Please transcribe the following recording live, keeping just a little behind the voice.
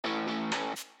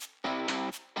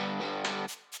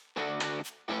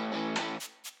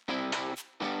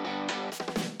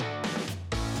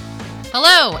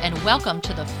Hello, and welcome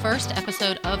to the first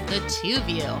episode of The Two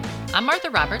View. I'm Martha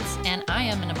Roberts, and I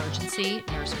am an emergency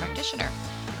nurse practitioner.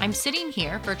 I'm sitting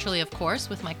here, virtually of course,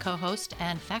 with my co-host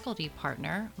and faculty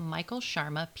partner, Michael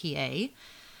Sharma, PA.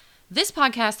 This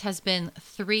podcast has been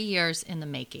 3 years in the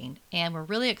making, and we're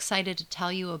really excited to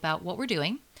tell you about what we're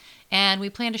doing. And we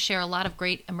plan to share a lot of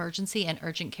great emergency and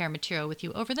urgent care material with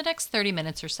you over the next 30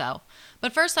 minutes or so.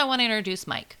 But first, I want to introduce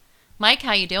Mike. Mike,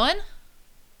 how you doing?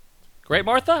 Great,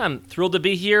 Martha. I'm thrilled to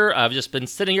be here. I've just been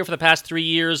sitting here for the past 3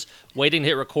 years waiting to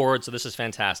hit record, so this is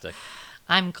fantastic.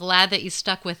 I'm glad that you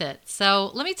stuck with it. So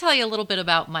let me tell you a little bit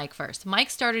about Mike first. Mike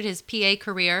started his PA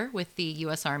career with the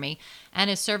U.S. Army, and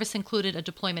his service included a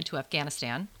deployment to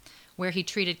Afghanistan, where he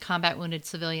treated combat wounded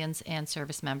civilians and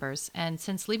service members. And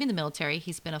since leaving the military,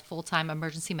 he's been a full-time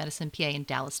emergency medicine PA in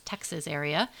Dallas, Texas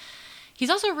area.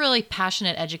 He's also a really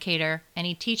passionate educator, and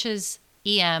he teaches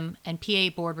EM and PA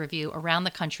board review around the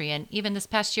country. And even this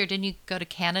past year, didn't you go to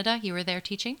Canada? You were there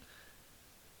teaching?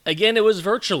 Again, it was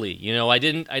virtually. I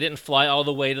didn't fly all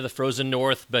the way to the frozen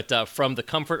north, but from the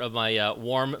comfort of my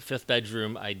warm fifth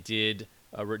bedroom, I did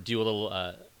do a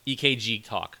little EKG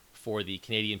talk for the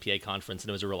Canadian PA conference, and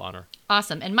it was a real honor.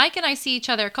 Awesome. And Mike and I see each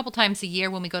other a couple times a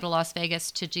year when we go to Las Vegas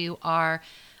to do our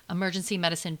emergency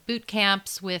medicine boot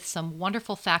camps with some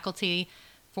wonderful faculty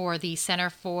for the Center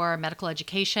for Medical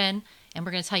Education. And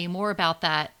we're going to tell you more about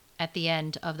that at the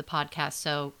end of the podcast,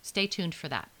 so stay tuned for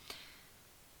that.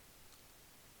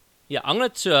 Yeah, I'm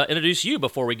going to introduce you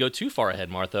before we go too far ahead,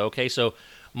 Martha. Okay, so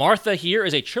Martha here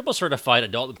is a triple certified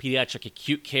adult and pediatric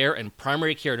acute care and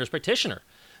primary care nurse practitioner.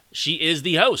 She is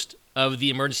the host of the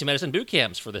emergency medicine boot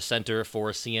camps for the Center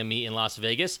for CME in Las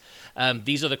Vegas.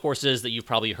 These are the courses that you've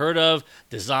probably heard of,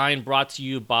 designed, brought to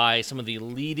you by some of the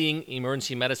leading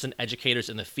emergency medicine educators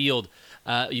in the field.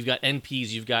 You've got NPs,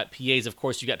 you've got PAs, of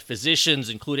course, you've got physicians,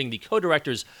 including the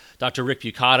co-directors, Dr. Rick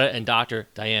Bucata and Dr.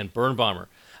 Diane Birnbaumer.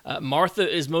 Martha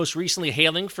is most recently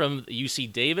hailing from the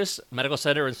UC Davis Medical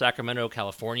Center in Sacramento,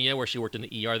 California, where she worked in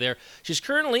the ER there. She's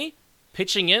currently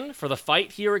pitching in for the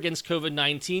fight here against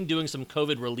COVID-19, doing some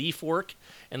COVID relief work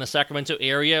in the Sacramento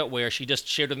area, where she just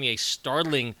shared with me a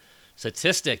startling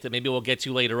statistic that maybe we'll get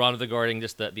to later on regarding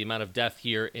just the amount of death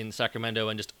here in Sacramento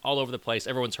and just all over the place.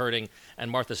 Everyone's hurting, and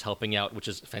Martha's helping out, which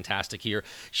is fantastic here.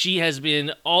 She has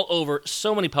been all over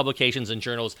so many publications and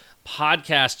journals,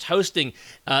 podcasts, hosting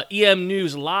EM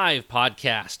News Live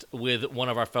podcast with one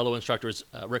of our fellow instructors,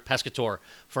 Rick Pescator,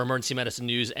 for Emergency Medicine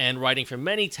News, and writing for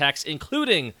many texts,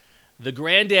 including the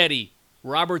granddaddy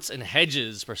Roberts and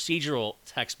Hedges procedural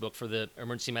textbook for the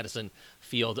emergency medicine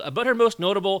field. But her most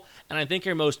notable, and I think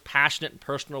her most passionate and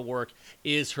personal work,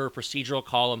 is her procedural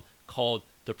column called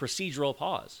The Procedural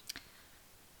Pause.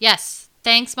 Yes.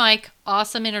 Thanks, Mike.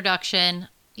 Awesome introduction.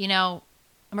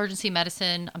 Emergency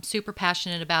medicine, I'm super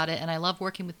passionate about it, and I love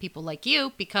working with people like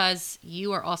you because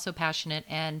you are also passionate,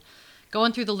 and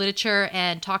going through the literature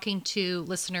and talking to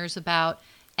listeners about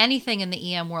anything in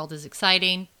the EM world is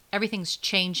exciting. Everything's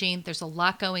changing. There's a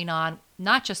lot going on,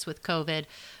 not just with COVID,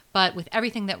 but with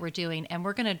everything that we're doing. And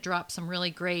we're going to drop some really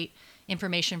great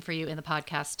information for you in the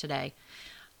podcast today.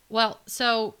 Well,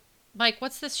 so Mike,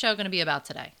 what's this show going to be about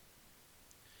today?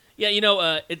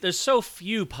 Yeah, there's so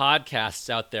few podcasts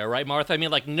out there, right, Martha? I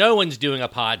mean, no one's doing a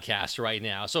podcast right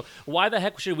now. So why the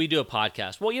heck should we do a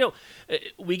podcast? Well,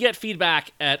 we get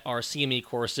feedback at our CME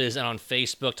courses and on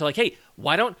Facebook to hey,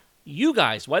 why doesn't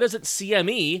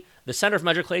CME, the Center for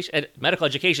Medical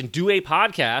Education, do a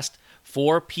podcast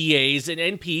for PAs and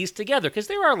NPs together? Because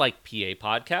there are PA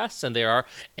podcasts and there are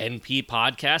NP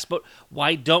podcasts, but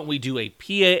why don't we do a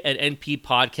PA and NP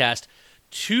podcast,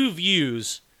 two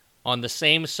views on the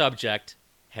same subject,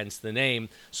 hence the name,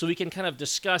 so we can kind of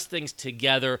discuss things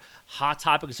together, hot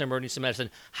topics in emergency medicine,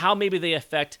 how maybe they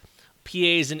affect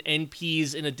PAs and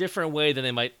NPs in a different way than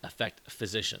they might affect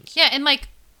physicians. Yeah, and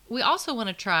we also want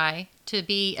to try to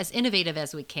be as innovative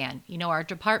as we can. Our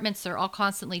departments, they're all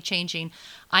constantly changing.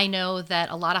 I know that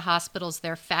a lot of hospitals,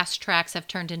 their fast tracks have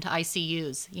turned into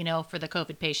ICUs, for the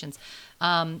COVID patients.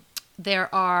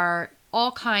 There are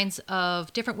all kinds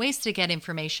of different ways to get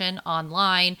information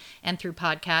online and through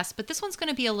podcasts, but this one's going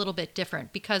to be a little bit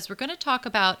different because we're going to talk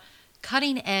about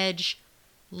cutting edge,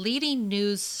 leading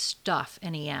news stuff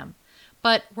in EM.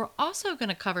 But we're also going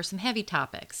to cover some heavy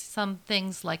topics, some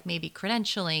things like maybe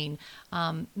credentialing,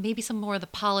 maybe some more of the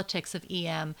politics of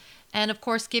EM, and of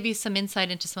course give you some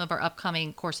insight into some of our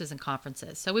upcoming courses and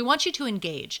conferences. So we want you to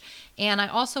engage. And I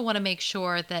also want to make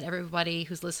sure that everybody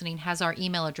who's listening has our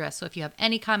email address. So if you have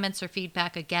any comments or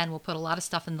feedback, again, we'll put a lot of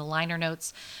stuff in the liner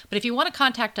notes. But if you want to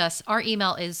contact us, our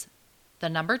email is the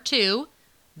number 2,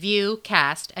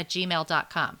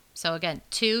 viewcast@gmail.com. So again,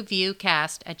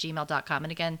 2viewcast@gmail.com.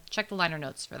 And again, check the liner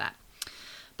notes for that.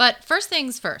 But first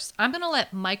things first, I'm going to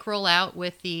let Mike roll out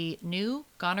with the new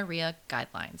gonorrhea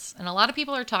guidelines. And a lot of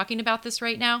people are talking about this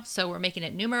right now, so we're making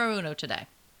it numero uno today.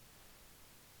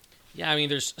 Yeah, I mean,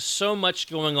 there's so much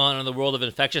going on in the world of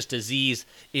infectious disease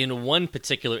in one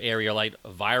particular area, like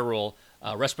viral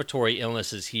respiratory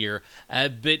illnesses here.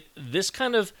 But this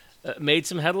kind of made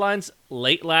some headlines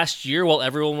late last year while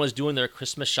everyone was doing their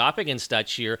Christmas shopping and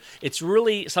such here. It's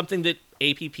really something that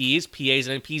APPs, PAs,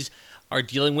 and NPs are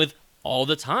dealing with all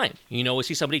the time. You know, we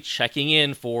see somebody checking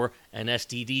in for an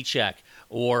STD check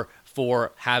or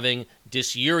for having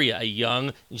dysuria, a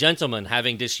young gentleman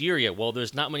having dysuria. Well,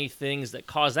 there's not many things that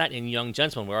cause that in young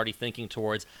gentlemen. We're already thinking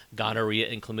towards gonorrhea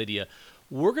and chlamydia.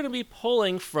 We're going to be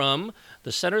pulling from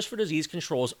the Centers for Disease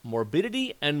Control's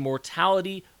Morbidity and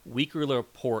Mortality Weekly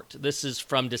Report. This is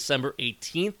from December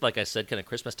 18th, like I said, kind of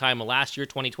Christmas time of last year,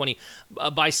 2020,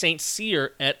 by St.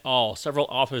 Cyr et al. Several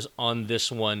authors on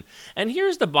this one. And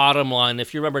here's the bottom line.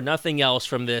 If you remember nothing else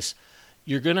from this,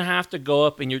 you're going to have to go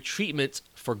up in your treatments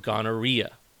for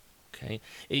gonorrhea. Okay.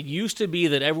 It used to be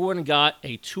that everyone got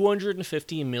a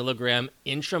 250 milligram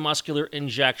intramuscular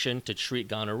injection to treat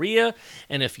gonorrhea,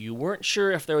 and if you weren't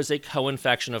sure if there was a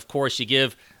co-infection, of course, you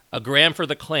give a gram for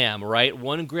the clam, right?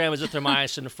 1 gram is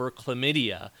azithromycin for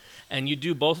chlamydia, and you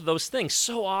do both of those things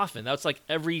so often. That's like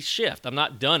every shift. I'm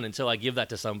not done until I give that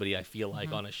to somebody I feel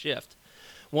like on a shift.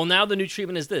 Well, now the new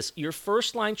treatment is this. Your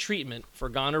first-line treatment for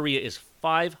gonorrhea is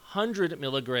 500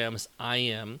 milligrams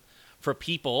IM for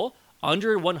people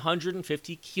under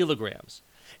 150 kilograms.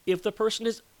 If the person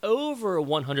is over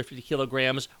 150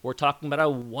 kilograms, we're talking about a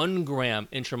 1 gram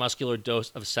intramuscular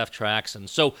dose of ceftriaxone.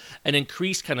 So an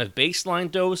increased kind of baseline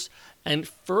dose and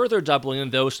further doubling the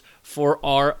dose for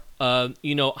our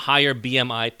higher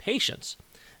BMI patients.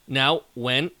 Now,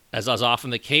 as is often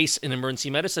the case in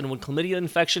emergency medicine, when chlamydia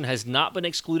infection has not been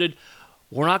excluded,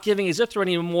 we're not giving azithro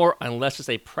anymore unless it's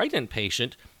a pregnant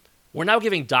patient. We're now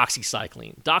giving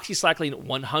doxycycline. Doxycycline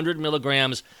 100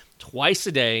 milligrams twice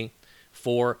a day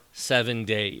for 7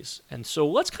 days. And so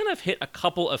let's kind of hit a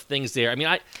couple of things there. I mean,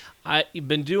 I've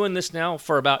been doing this now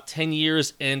for about 10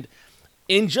 years, and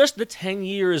in just the 10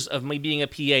 years of me being a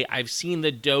PA, I've seen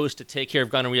the dose to take care of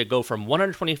gonorrhea go from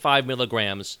 125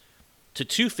 milligrams to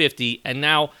 250, and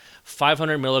now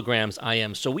 500 milligrams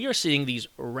IM. So we are seeing these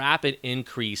rapid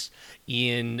increase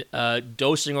in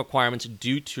dosing requirements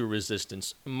due to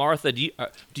resistance. Martha, do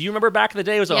you remember back in the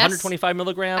day it was 125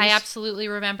 milligrams? I absolutely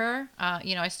remember.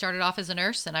 I started off as a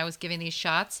nurse and I was giving these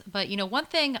shots. But, one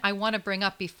thing I want to bring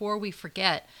up before we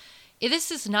forget, this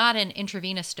is not an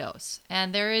intravenous dose.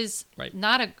 And there is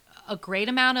not a great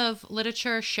amount of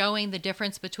literature showing the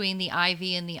difference between the IV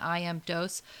and the IM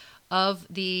dose of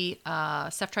the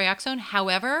ceftriaxone.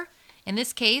 However, in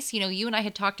this case, you and I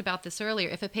had talked about this earlier.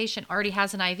 If a patient already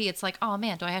has an IV, it's like, oh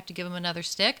man, do I have to give him another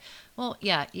stick? Well,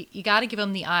 yeah, you got to give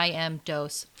them the IM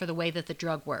dose for the way that the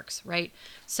drug works, right?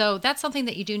 So that's something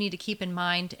that you do need to keep in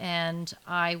mind, and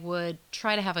I would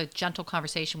try to have a gentle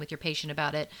conversation with your patient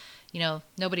about it.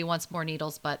 Nobody wants more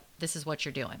needles, but this is what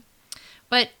you're doing.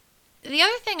 But the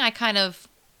other thing I kind of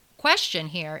question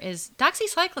here is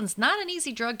doxycycline's not an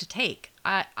easy drug to take.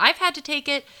 I've had to take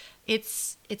it.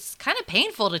 It's kind of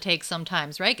painful to take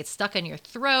sometimes, right? Gets stuck in your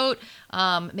throat,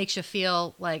 makes you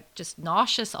feel like just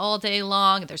nauseous all day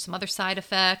long. There's some other side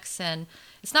effects, and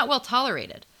it's not well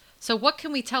tolerated. So what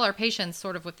can we tell our patients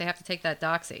sort of if they have to take that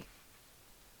doxy?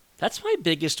 That's my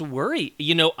biggest worry.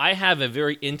 I have a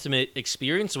very intimate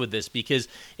experience with this because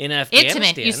in Afghanistan...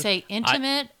 Intimate? You say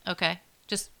intimate? Okay.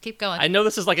 Just keep going. I know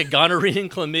this is like a gonorrhea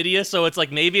and chlamydia, so it's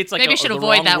like maybe it's like maybe the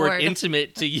wrong word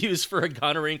intimate to use for a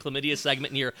gonorrhea and chlamydia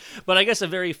segment here. But I guess a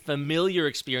very familiar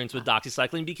experience with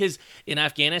doxycycline because in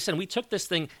Afghanistan, we took this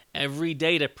thing every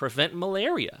day to prevent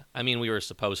malaria. I mean, we were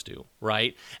supposed to,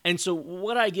 right? And so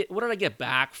what did I get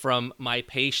back from my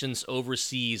patients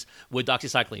overseas with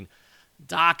doxycycline?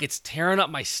 Doc, it's tearing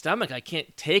up my stomach. I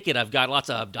can't take it. I've got lots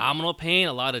of abdominal pain,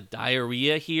 a lot of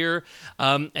diarrhea here.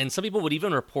 And some people would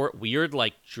even report weird,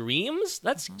 dreams.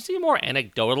 That seems to be more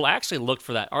anecdotal. I actually looked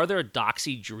for that. Are there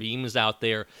doxy dreams out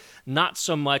there? Not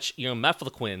so much,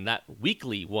 mefloquine, that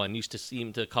weekly one used to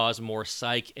seem to cause more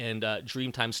psych and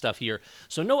dreamtime stuff here.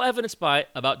 So no evidence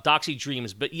about doxy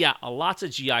dreams, but yeah, lots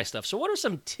of GI stuff. So what are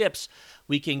some tips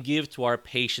we can give to our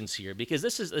patients here? Because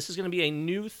this is going to be a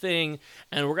new thing,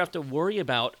 and we're going to have to worry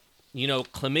about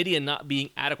chlamydia not being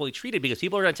adequately treated because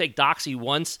people are going to take doxy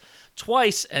once,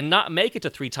 twice, and not make it to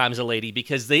 3 times a lady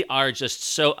because they are just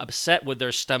so upset with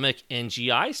their stomach and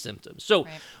GI symptoms. So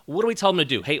what do we tell them to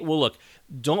do? Hey, well, look,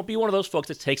 don't be one of those folks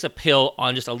that takes a pill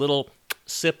on just a little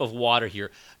sip of water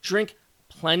here. Drink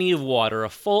plenty of water, a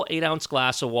full 8-ounce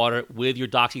glass of water with your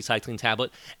doxycycline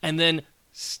tablet, and then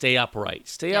stay upright.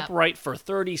 Stay upright for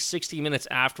 30, 60 minutes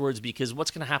afterwards, because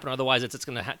what's going to happen otherwise is it's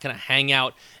going to kind of hang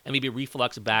out and maybe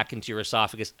reflux back into your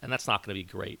esophagus, and that's not going to be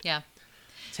great. Yeah.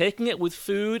 Taking it with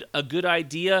food, a good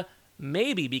idea?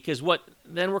 Maybe, because what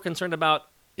then we're concerned about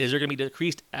is there going to be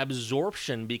decreased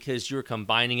absorption because you're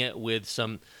combining it with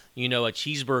some, a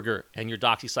cheeseburger and your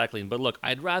doxycycline. But look,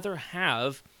 I'd rather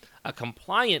have a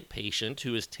compliant patient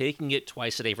who is taking it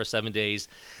twice a day for 7 days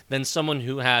than someone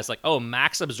who has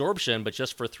max absorption, but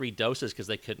just for 3 doses because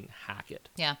they couldn't hack it.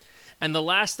 Yeah. And the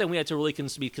last thing we had to really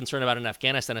be concerned about in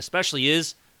Afghanistan especially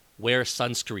is wear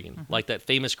sunscreen. Mm-hmm. Like that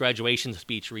famous graduation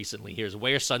speech recently. Here's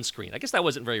wear sunscreen. I guess that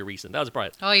wasn't very recent. That was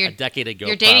probably a decade ago.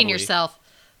 You're dating yourself.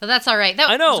 But that's all right.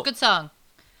 I know. It's a good song.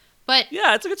 But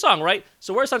yeah, it's a good song, right?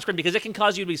 So wear sunscreen because it can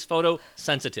cause you to be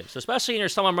photosensitive. So especially in your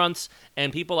summer months,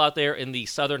 and people out there in the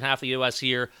southern half of the U.S.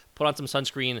 here, put on some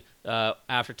sunscreen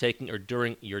after taking or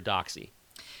during your doxy.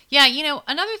 Yeah,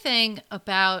 another thing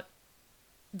about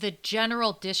the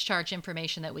general discharge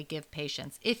information that we give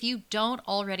patients, if you don't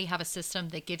already have a system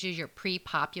that gives you your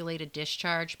pre-populated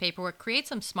discharge paperwork, create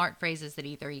some smart phrases that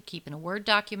either you keep in a Word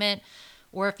document,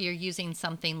 or if you're using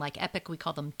something like Epic, we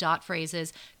call them dot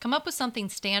phrases. Come up with something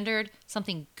standard,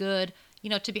 something good.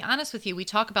 To be honest with you, we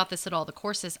talk about this at all the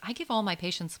courses. I give all my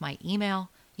patients my email.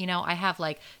 I have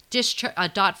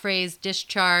dot phrase,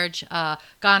 discharge,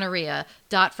 gonorrhea,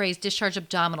 dot phrase, discharge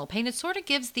abdominal pain. It sort of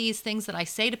gives these things that I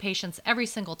say to patients every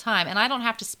single time, and I don't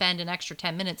have to spend an extra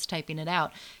 10 minutes typing it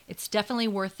out. It's definitely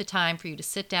worth the time for you to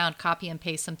sit down, copy and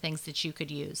paste some things that you could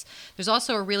use. There's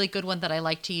also a really good one that I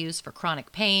like to use for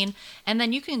chronic pain, and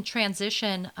then you can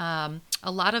transition a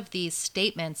lot of these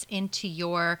statements into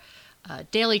your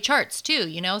daily charts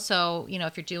too, So,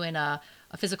 if you're doing a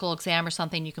physical exam or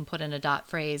something, you can put in a dot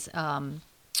phrase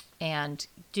and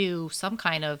do some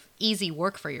kind of easy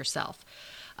work for yourself.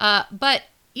 But,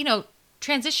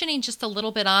 transitioning just a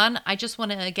little bit on, I just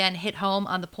want to, again, hit home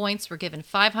on the points. We're given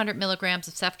 500 milligrams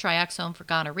of ceftriaxone for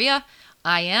gonorrhea,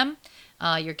 IM.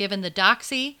 You're given the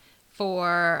doxy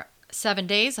for 7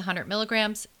 days, 100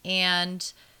 milligrams.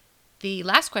 And the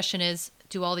last question is,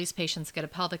 do all these patients get a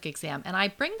pelvic exam? And I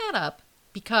bring that up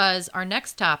because our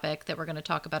next topic that we're going to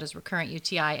talk about is recurrent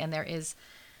UTI, and there is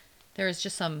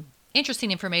just some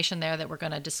interesting information there that we're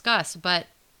going to discuss. But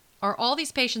are all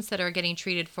these patients that are getting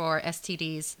treated for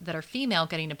STDs that are female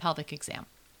getting a pelvic exam?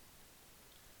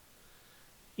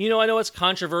 I know it's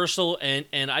controversial,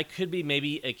 and I could be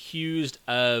maybe accused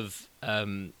of,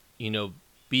 being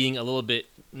a little bit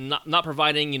not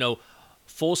providing,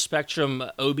 full spectrum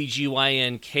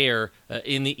OBGYN care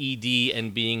in the ED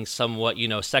and being somewhat,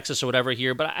 sexist or whatever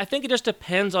here. But I think it just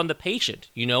depends on the patient.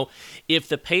 If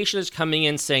the patient is coming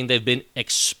in saying they've been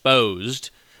exposed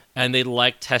and they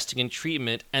like testing and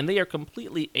treatment and they are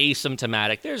completely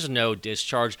asymptomatic, there's no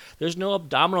discharge, there's no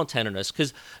abdominal tenderness,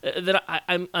 because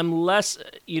I'm less,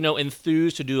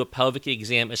 enthused to do a pelvic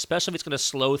exam, especially if it's going to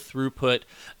slow throughput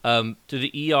to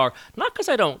the ER. Not because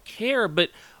I don't care, but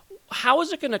how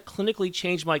is it going to clinically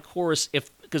change my course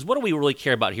because what do we really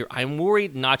care about here? I'm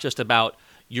worried not just about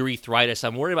urethritis.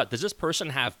 I'm worried about, does this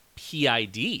person have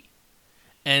PID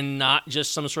and not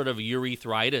just some sort of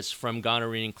urethritis from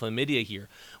gonorrhea and chlamydia here?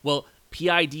 Well,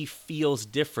 PID feels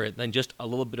different than just a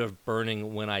little bit of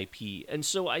burning when I pee. And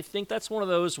so I think that's one of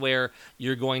those where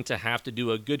you're going to have to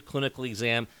do a good clinical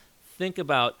exam. Think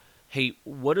about, hey,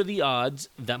 what are the odds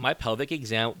that my pelvic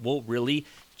exam will really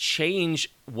change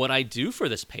what I do for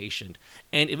this patient?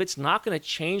 And if it's not going to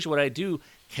change what I do,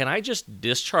 can I just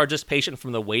discharge this patient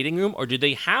from the waiting room, or do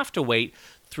they have to wait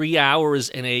 3 hours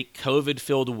in a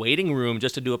COVID-filled waiting room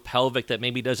just to do a pelvic that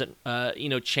maybe doesn't,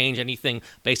 change anything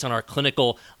based on our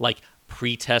clinical,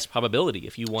 pre-test probability,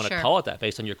 if you want to call it that,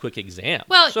 based on your quick exam?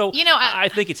 Well, so I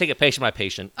think you take it patient by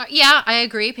patient. Yeah, I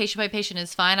agree. Patient by patient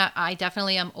is fine. I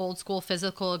definitely am old school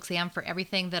physical exam for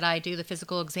everything that I do. The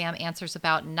physical exam answers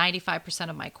about 95%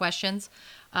 of my questions.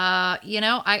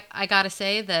 I got to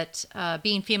say that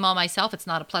being female myself, it's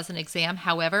not a pleasant exam.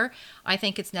 However, I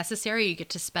think it's necessary. You get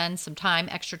to spend some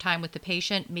extra time with the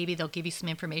patient. Maybe they'll give you some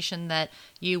information that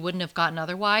you wouldn't have gotten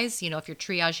otherwise. If you're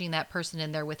triaging that person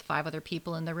in there with 5 other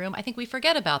people in the room, I think we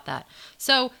forget about that.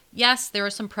 So yes, there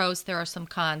are some pros, there are some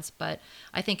cons, but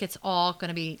I think it's all going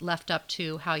to be left up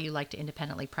to how you like to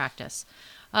independently practice.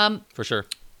 For sure.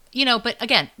 But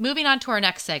again, moving on to our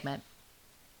next segment,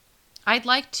 I'd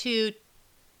like to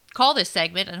call this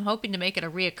segment, and I'm hoping to make it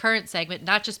a reoccurrent segment,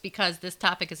 not just because this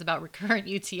topic is about recurrent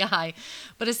UTI,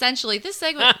 but essentially this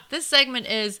segment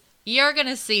is, you're going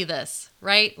to see this,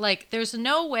 right? There's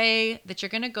no way that you're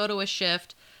going to go to a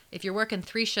shift if you're working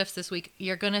 3 shifts this week,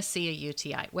 you're going to see a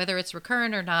UTI. Whether it's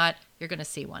recurrent or not, you're going to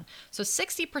see one. So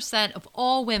 60% of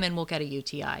all women will get a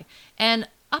UTI, and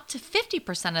up to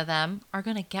 50% of them are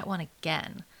going to get one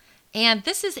again. And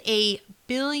this is a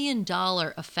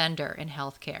billion-dollar offender in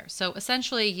healthcare. So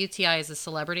essentially, UTI is a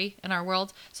celebrity in our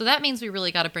world. So that means we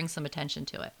really got to bring some attention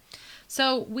to it.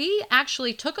 So we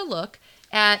actually took a look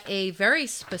at a very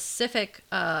specific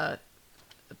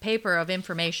paper of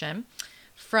information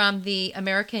from the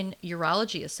American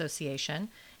Urology Association.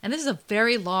 And this is a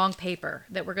very long paper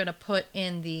that we're going to put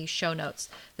in the show notes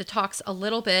that talks a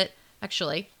little bit,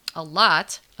 actually, a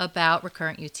lot about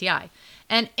recurrent UTI.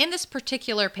 And in this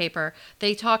particular paper,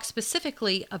 they talk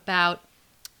specifically about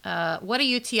what a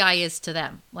UTI is to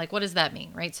them. Like, what does that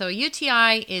mean, right? So a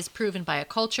UTI is proven by a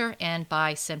culture and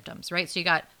by symptoms, right? So you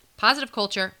got positive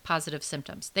culture, positive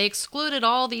symptoms. They excluded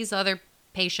all these other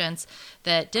patients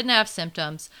that didn't have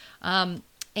symptoms.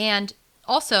 And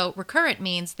also, recurrent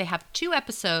means they have 2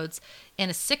 episodes in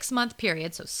a 6-month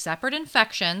period, so separate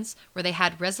infections where they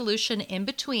had resolution in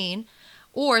between,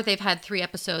 or they've had 3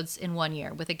 episodes in 1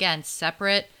 year with, again,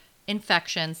 separate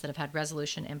infections that have had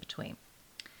resolution in between.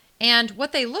 And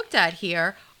what they looked at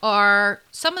here are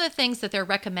some of the things that they're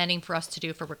recommending for us to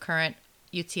do for recurrent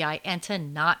UTI and to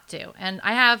not do. And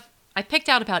I picked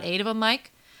out about 8 of them,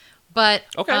 Mike, but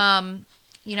Okay.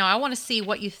 I want to see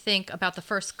what you think about the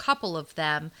first couple of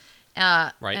them.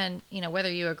 Right. And, whether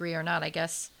you agree or not, I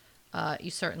guess you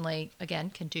certainly, again,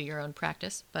 can do your own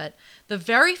practice. But the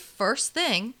very first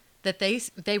thing that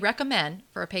they recommend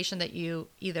for a patient that you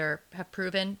either have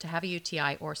proven to have a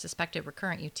UTI or suspected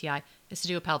recurrent UTI is to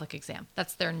do a pelvic exam.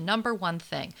 That's their number one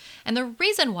thing. And the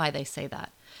reason why they say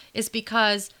that is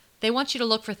because they want you to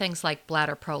look for things like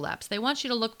bladder prolapse. They want you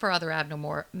to look for other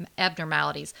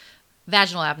abnormalities,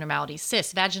 vaginal abnormalities,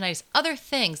 cysts, vaginitis, other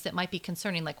things that might be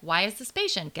concerning, like why is this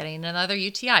patient getting another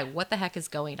UTI? What the heck is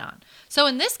going on? So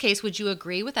in this case, would you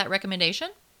agree with that recommendation?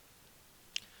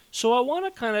 So I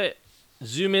want to kind of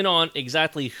zoom in on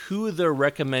exactly who they're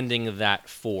recommending that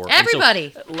for.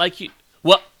 Everybody.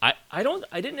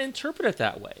 I didn't interpret it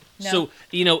that way. No. So,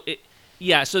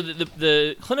 so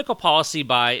the clinical policy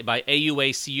by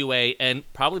AUA, CUA, and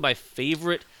probably my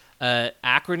favorite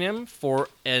acronym for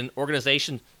an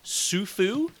organization,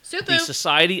 SUFU, the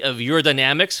Society of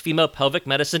Urodynamics, Female Pelvic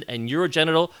Medicine, and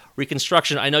Urogenital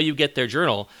Reconstruction. I know you get their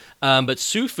journal, but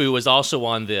SUFU is also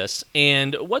on this.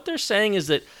 And what they're saying is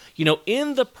that,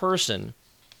 in the person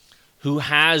who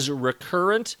has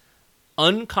recurrent,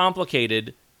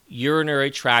 uncomplicated urinary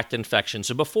tract infection.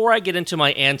 So before I get into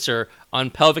my answer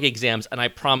on pelvic exams, and I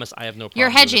promise I have no problem. You're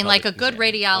hedging like a exam, good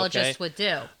radiologist would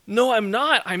do. No, I'm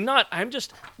not.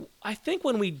 I think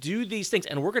when we do these things,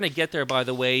 and we're going to get there, by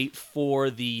the way,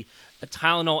 for the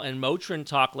Tylenol and Motrin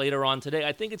talk later on today,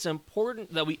 I think it's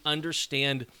important that we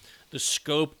understand the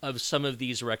scope of some of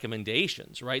these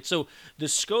recommendations, right? So the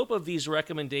scope of these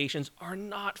recommendations are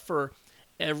not for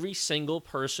every single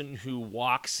person who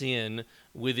walks in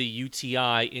with a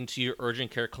UTI into your urgent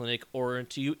care clinic or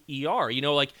into ER.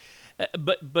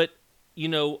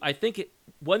 I think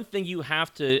one thing you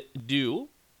have to do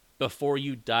before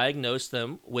you diagnose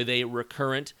them with a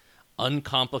recurrent,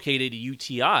 uncomplicated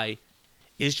UTI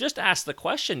is just ask the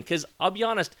question. Because I'll be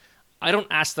honest, I don't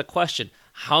ask the question,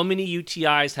 how many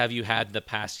UTIs have you had in the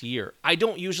past year? I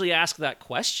don't usually ask that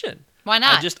question. Why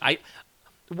not?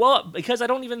 Because I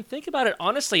don't even think about it,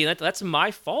 honestly, and that's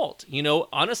my fault.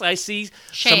 Honestly, I see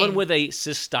Shame. someone with a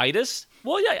cystitis.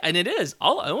 Well, yeah, and it is.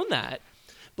 I'll own that.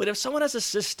 But if someone has a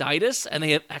cystitis and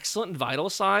they have excellent vital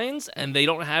signs and they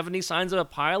don't have any signs of a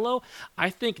pyelo, I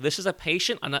think this is a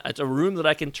patient, it's a room that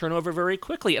I can turn over very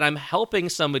quickly. And I'm helping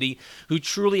somebody who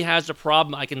truly has a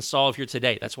problem I can solve here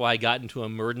today. That's why I got into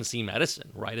emergency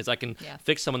medicine, right? Is I can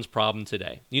fix someone's problem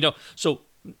today. So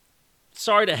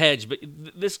sorry to hedge, but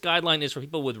this guideline is for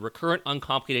people with recurrent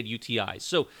uncomplicated UTIs.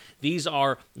 So these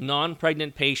are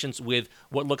non-pregnant patients with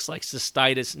what looks like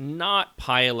cystitis, not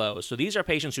pyelo. So these are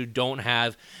patients who don't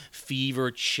have fever,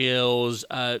 chills,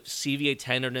 CVA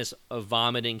tenderness,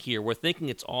 vomiting here. We're thinking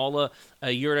it's all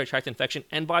a urinary tract infection.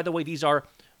 And by the way, these are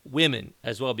women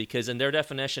as well, because in their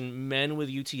definition, men with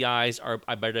UTIs are,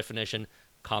 by definition,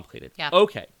 complicated. Yeah.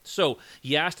 Okay, so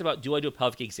you asked about, do I do a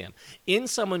pelvic exam? In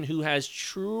someone who has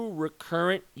true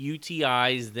recurrent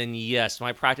UTIs, then yes,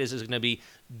 my practice is going to be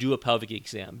do a pelvic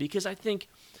exam. Because I think,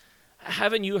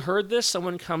 haven't you heard this?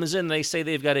 Someone comes in, they say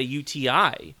they've got a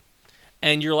UTI.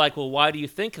 And you're like, well, why do you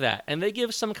think that? And they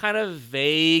give some kind of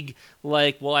vague,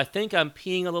 like, well, I think I'm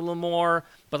peeing a little more,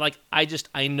 but like, I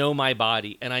know my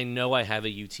body and I know I have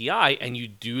a UTI. And you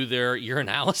do their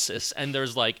urinalysis and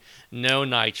there's like no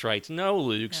nitrites, no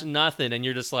Lukes, nothing. And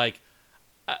you're just like,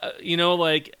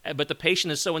 but the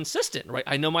patient is so insistent, right?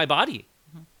 I know my body.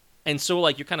 And so,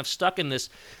 like, you're kind of stuck in this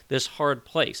hard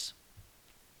place.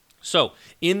 So,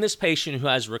 in this patient who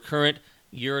has recurrent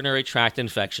urinary tract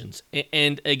infections,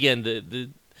 and again,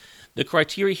 the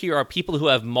criteria here are people who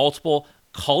have multiple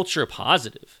culture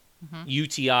positive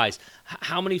UTIs.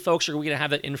 How many folks are we going to have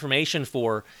that information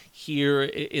for here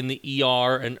in the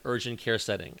ER and urgent care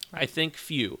setting? Right. I think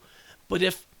few. But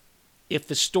if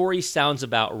the story sounds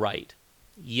about right,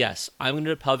 yes, I'm going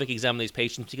to pelvic examine these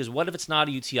patients, because what if it's not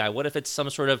a UTI? What if it's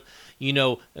some sort of,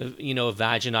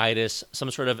 vaginitis, some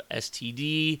sort of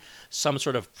STD, some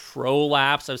sort of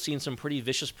prolapse? I've seen some pretty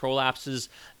vicious prolapses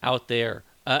out there.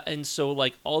 And so,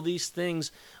 like, all these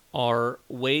things are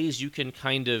ways you can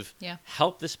kind of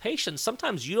help this patient.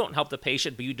 Sometimes you don't help the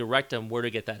patient, but you direct them where to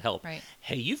get that help. Right.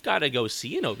 Hey, you've got to go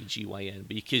see an OBGYN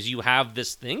because you have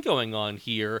this thing going on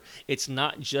here. It's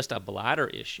not just a bladder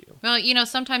issue. Well,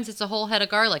 sometimes it's a whole head of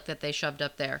garlic that they shoved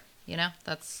up there.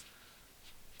 That's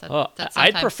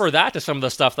I'd prefer that to some of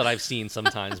the stuff that I've seen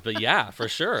sometimes, but yeah, for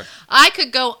sure. I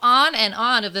could go on and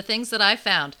on of the things that I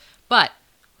found, but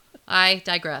I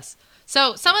digress.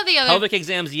 So some of the other pelvic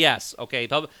exams, yes. Okay,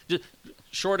 just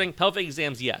shorting pelvic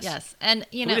exams, yes. Yes, and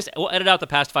we'll edit out the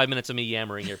past 5 minutes of me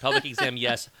yammering here. Pelvic exam,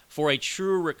 yes, for a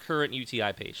true recurrent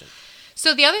UTI patient.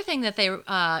 So the other thing that they,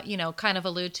 kind of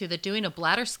allude to, that doing a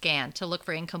bladder scan to look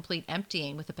for incomplete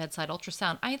emptying with a bedside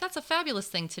ultrasound, that's a fabulous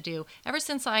thing to do. Ever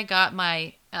since I got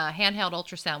my handheld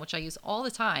ultrasound, which I use all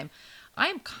the time, I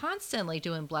am constantly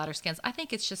doing bladder scans. I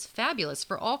think it's just fabulous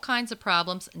for all kinds of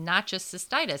problems, not just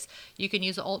cystitis. You can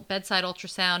use bedside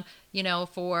ultrasound,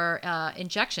 for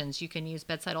injections. You can use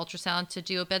bedside ultrasound to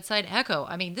do a bedside echo.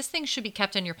 I mean, this thing should be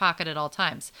kept in your pocket at all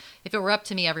times. If it were up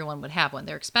to me, everyone would have one.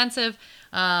 They're expensive,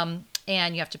 and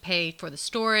you have to pay for the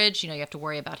storage. You have to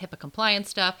worry about HIPAA compliance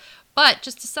stuff. But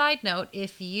just a side note,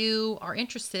 if you are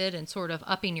interested in sort of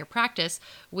upping your practice,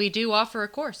 we do offer a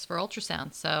course for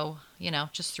ultrasound. So,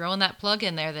 just throwing that plug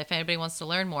in there that if anybody wants to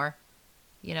learn more,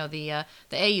 the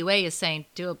AUA is saying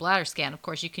do a bladder scan. Of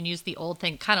course, you can use the old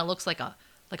thing. Kind of looks like a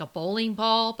bowling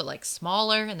ball, but like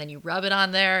smaller, and then you rub it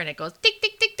on there and it goes tick,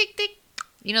 tick, tick, tick, tick.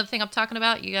 You know the thing I'm talking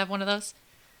about? You have one of those?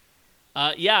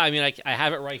 Yeah, I mean, I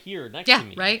have it right here next to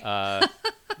me. Yeah, right?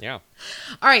 Yeah.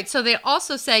 All right, so they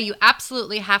also say you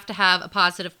absolutely have to have a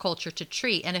positive culture to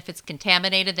treat, and if it's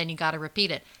contaminated, then you got to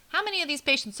repeat it. How many of these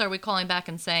patients are we calling back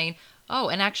and saying,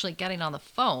 and actually getting on the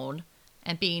phone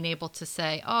and being able to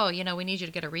say, we need you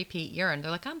to get a repeat urine?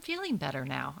 They're like, I'm feeling better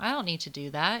now. I don't need to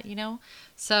do that,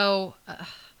 So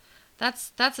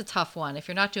that's a tough one if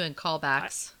you're not doing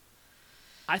callbacks.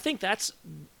 I think that's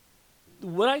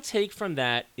what I take from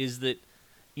that is that,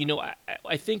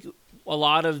 I think a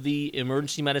lot of the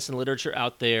emergency medicine literature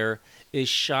out there is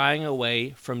shying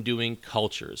away from doing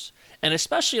cultures, and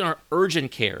especially in our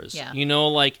urgent cares. Yeah.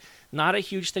 Not a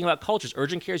huge thing about cultures.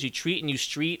 Urgent cares, you treat and you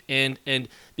street, and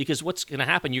because what's going to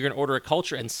happen, you're going to order a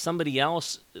culture, and somebody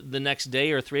else the next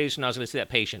day or 3 days from now is going to see that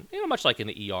patient, much like in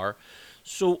the ER.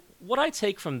 So what I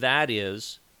take from that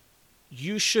is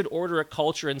you should order a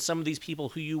culture in some of these people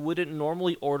who you wouldn't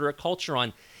normally order a culture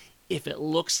on if it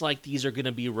looks like these are going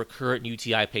to be recurrent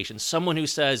UTI patients. Someone who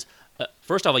says,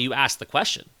 first of all, you asked the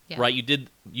question, right?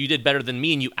 You did better than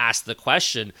me, and you asked the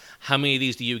question, how many of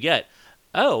these do you get?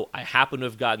 Oh, I happen to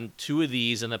have gotten 2 of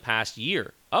these in the past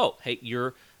year. Oh, hey,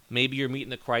 maybe you're meeting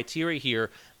the criteria here.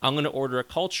 I'm going to order a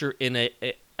culture in a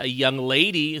young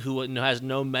lady who has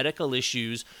no medical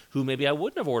issues, who maybe I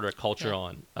wouldn't have ordered a culture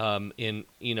on,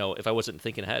 if I wasn't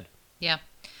thinking ahead. Yeah.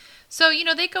 So,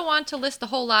 they go on to list a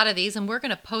whole lot of these, and we're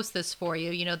going to post this for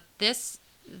you.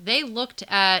 They looked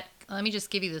at, let me just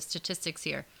give you the statistics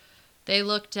here. They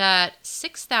looked at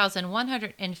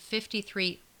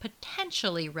 6,153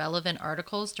 potentially relevant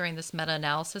articles during this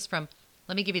meta-analysis from,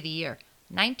 let me give you the year,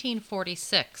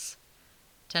 1946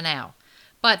 to now.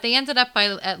 But they ended up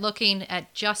at looking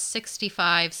at just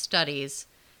 65 studies,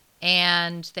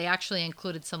 and they actually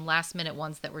included some last-minute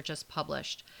ones that were just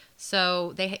published.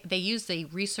 So they used a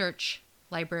research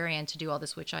librarian to do all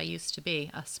this, which I used to be,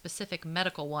 a specific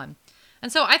medical one.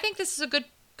 And so I think this is a good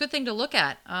thing to look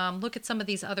at. Look at some of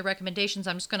these other recommendations.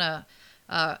 I'm just going to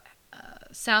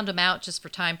sound them out just for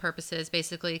time purposes.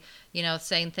 Basically,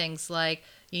 saying things like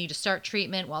you need to start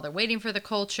treatment while they're waiting for the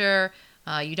culture.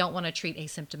 You don't want to treat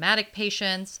asymptomatic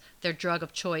patients. Their drug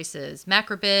of choice is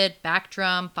macrobid,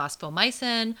 Bactrim,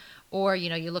 fosfomycin, or,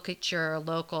 you look at your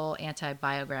local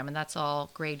antibiogram, and that's all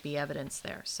grade B evidence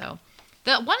there. So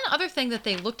the one other thing that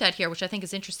they looked at here, which I think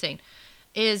is interesting,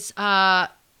 is,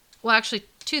 actually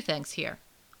 2 things here.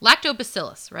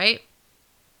 Lactobacillus, right?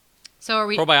 So are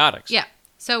we... Probiotics. Yeah.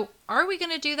 So are we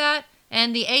going to do that?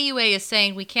 And the AUA is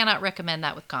saying we cannot recommend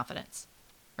that with confidence.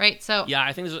 Right? So Yeah,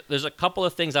 I think there's a couple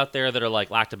of things out there that are like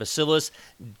Lactobacillus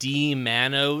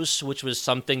D-mannose, which was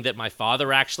something that my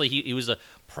father actually, he was a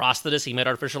prosthetist. He made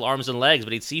artificial arms and legs,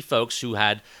 but he'd see folks who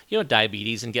had,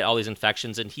 diabetes and get all these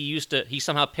infections. And he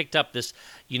somehow picked up this,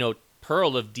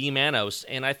 pearl of D-mannose.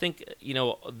 And I think,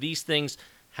 these things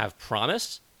have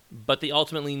promise, but they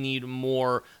ultimately need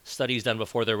more studies done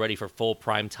before they're ready for full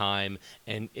prime time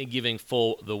and giving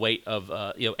full the weight of,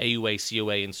 AUA,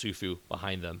 COA, and SUFU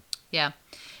behind them. Yeah.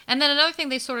 And then another thing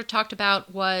they sort of talked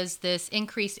about was this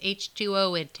increased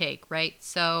H2O intake, right?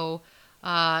 So,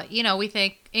 we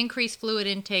think increased fluid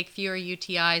intake, fewer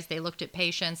UTIs. They looked at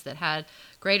patients that had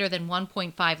greater than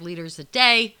 1.5 liters a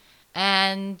day,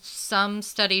 and some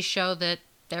studies show that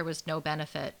there was no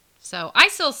benefit. So I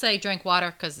still say drink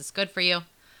water because it's good for you.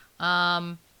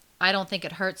 I don't think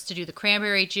it hurts to do the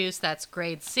cranberry juice. That's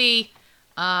grade C.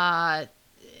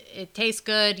 It tastes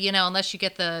good, unless you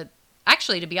get the...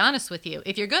 Actually, to be honest with you,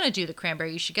 if you're going to do the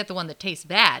cranberry, you should get the one that tastes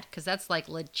bad, because that's like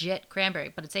legit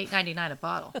cranberry, but it's $8.99 a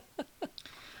bottle.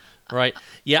 Right.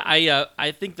 Yeah,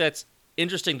 I think that's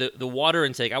interesting, the water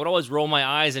intake. I would always roll my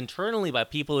eyes internally by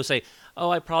people who say,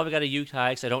 oh, I probably got a UTI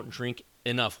because I don't drink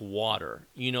enough water.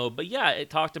 But yeah, it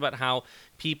talked about how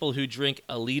people who drink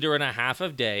 1.5 liters a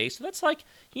day, so that's like,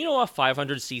 a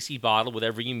 500 cc bottle with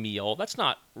every meal. That's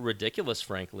not ridiculous,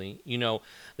 frankly.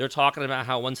 They're talking about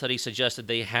how one study suggested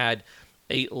they had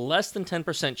a less than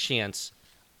 10% chance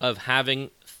of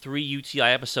having 3 UTI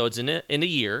episodes in a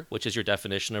year, which is your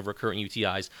definition of recurrent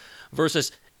UTIs,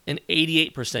 versus an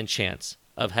 88% chance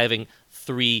of having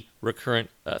 3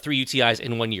 UTIs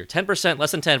in 1 year. 10%,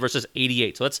 less than 10 versus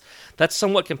 88. So that's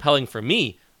somewhat compelling for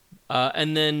me.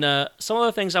 And then some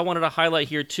other things I wanted to highlight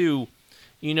here too.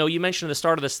 You mentioned at the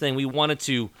start of this thing, we wanted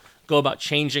to go about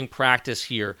changing practice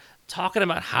here, talking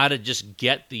about how to just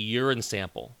get the urine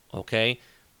sample, okay?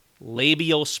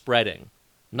 Labial spreading.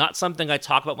 Not something I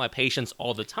talk about with my patients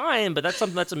all the time, but that's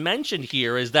something that's mentioned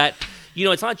here is that,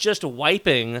 it's not just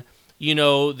wiping,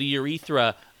 the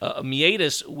urethra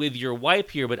meatus with your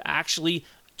wipe here, but actually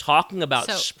talking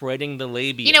about spreading the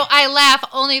labia. I laugh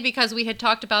only because we had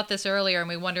talked about this earlier and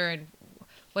we wondered,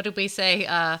 what did we say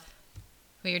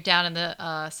when you're down in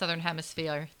the southern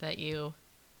hemisphere that you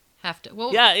have to...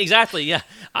 Well, yeah, exactly, yeah.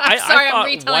 I'm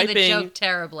retelling the joke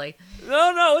terribly.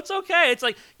 No, it's okay. It's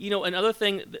like, another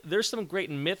thing, there's some great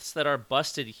myths that are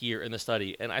busted here in the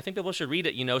study, and I think people should read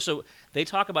it, So they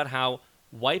talk about how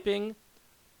wiping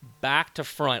back to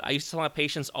front, I used to tell my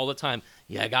patients all the time,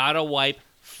 you gotta wipe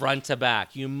front to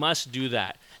back. You must do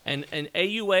that. And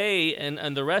AUA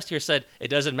and the rest here said it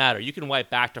doesn't matter. You can wipe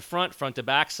back to front to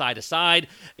back, side to side,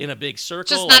 in a big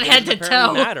circle. Just not head to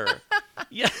toe. Matter.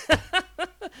 Yeah.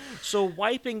 So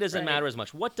wiping doesn't matter as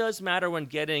much. What does matter when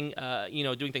getting,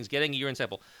 doing things, getting a urine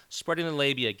sample, spreading the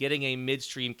labia, getting a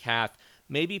midstream cath,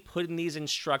 maybe putting these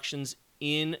instructions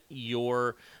in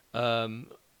your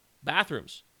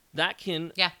bathrooms. That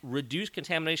can reduce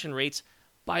contamination rates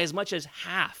by as much as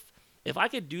half. If I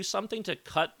could do something to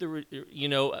cut the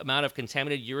amount of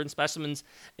contaminated urine specimens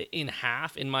in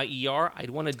half in my ER,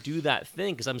 I'd want to do that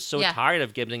thing because I'm so tired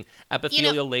of getting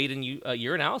epithelial-laden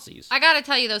urinalyses. I got to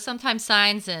tell you, though, sometimes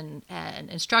signs and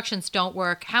instructions don't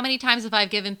work. How many times have I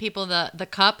given people the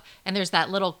cup and there's that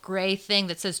little gray thing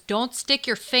that says, don't stick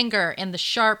your finger in the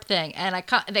sharp thing. And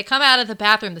they come out of the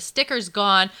bathroom, the sticker's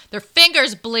gone, their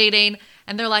finger's bleeding,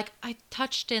 and they're like, I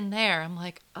touched in there. I'm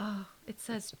like, oh. It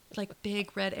says like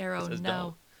big red arrow. No,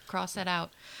 don't. Cross that out.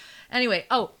 Anyway,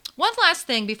 one last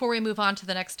thing before we move on to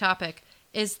the next topic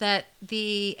is that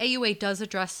the AUA does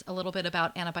address a little bit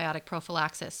about antibiotic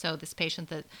prophylaxis. So this patient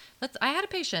I had a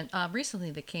patient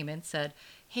recently that came in and said,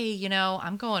 hey,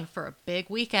 I'm going for a big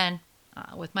weekend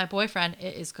with my boyfriend.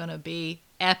 It is going to be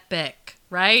epic,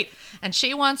 right? And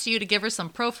she wants you to give her some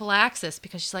prophylaxis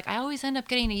because she's like, I always end up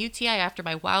getting a UTI after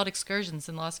my wild excursions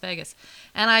in Las Vegas.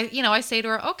 And I say to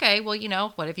her, okay, well,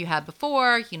 what have you had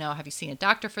before? Have you seen a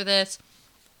doctor for this?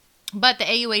 But the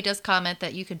AUA does comment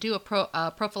that you could do a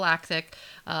prophylactic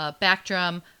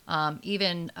Bactrim,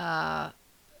 even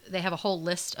they have a whole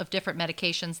list of different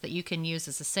medications that you can use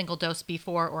as a single dose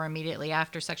before or immediately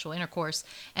after sexual intercourse,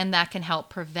 and that can help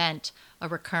prevent a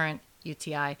recurrent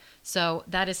UTI. So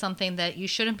that is something that you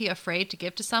shouldn't be afraid to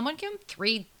give to someone. Give them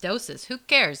 3 doses. Who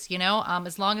cares,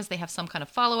 as long as they have some kind of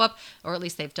follow-up or at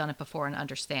least they've done it before and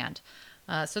understand.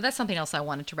 So that's something else I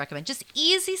wanted to recommend. Just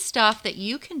easy stuff that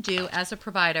you can do as a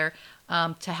provider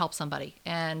to help somebody.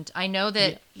 And I know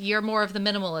that you're more of the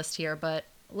minimalist here, but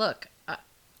look,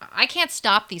 I can't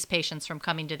stop these patients from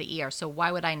coming to the ER, so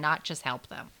why would I not just help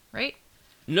them, right?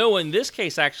 No, in this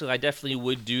case, actually, I definitely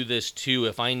would do this too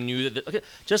if I knew that. Okay,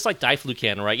 just like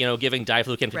diflucan, right? Giving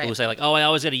diflucan to people who say like, "Oh, I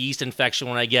always get a yeast infection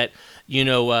when I get,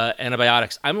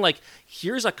 antibiotics." I'm like,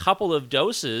 here's a couple of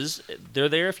doses. They're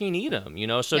there if you need them.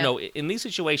 So no, in these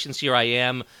situations here, I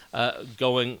am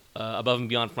going above and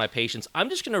beyond for my patients. I'm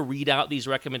just going to read out these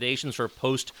recommendations for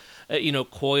post,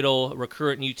 coital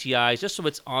recurrent UTIs, just so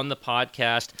it's on the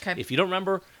podcast. Okay. If you don't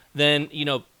remember, then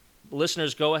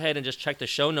listeners, go ahead and just check the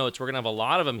show notes. We're going to have a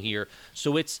lot of them here.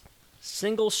 So it's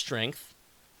single strength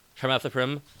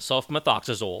trimethoprim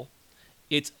sulfamethoxazole.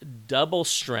 It's double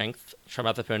strength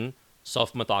trimethoprim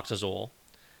sulfamethoxazole.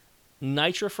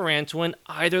 Nitrofurantoin,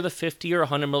 either the 50 or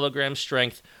 100 milligram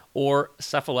strength, or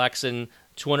cephalexin,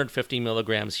 250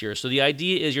 milligrams here. So the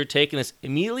idea is you're taking this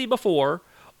immediately before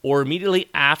or immediately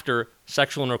after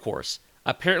sexual intercourse.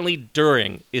 Apparently,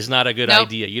 during is not a good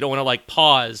idea. You don't want to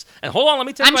pause and hold on. Let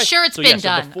me take. I'm sure it's been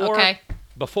done. Okay.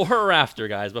 Before or after,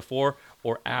 guys. Before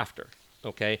or after.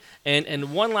 Okay.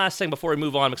 And one last thing before we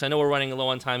move on, because I know we're running low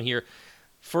on time here.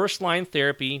 First line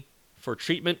therapy for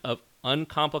treatment of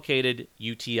uncomplicated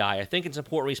UTI. I think it's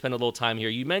important we spend a little time here.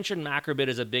 You mentioned macrobid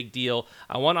is a big deal.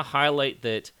 I want to highlight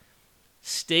that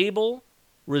stable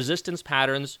resistance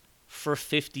patterns for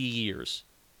 50 years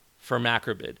for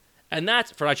macrobid. And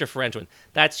that's for nitrofurantoin.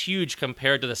 That's huge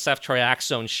compared to the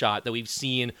ceftriaxone shot that we've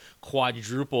seen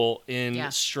quadruple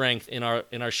in strength in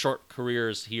our short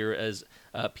careers here as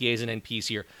PAs and NPs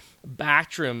here.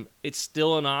 Bactrim, it's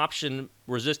still an option.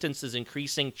 Resistance is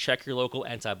increasing. Check your local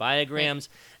antibiograms.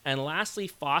 And lastly,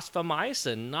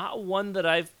 fosfomycin, not one that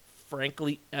I've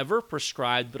frankly ever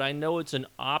prescribed, but I know it's an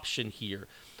option here.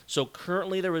 So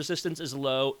currently the resistance is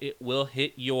low. It will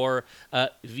hit your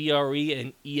VRE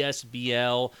and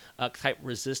ESBL type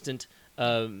resistant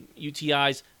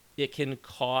UTIs. It can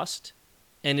cost,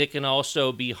 and it can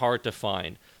also be hard to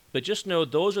find. But just know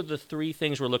those are the three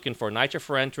things we're looking for: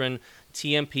 nitrofurantoin,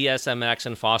 TMP, SMX,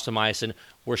 and fosfomycin.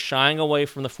 We're shying away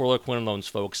from the fluoroquinolones,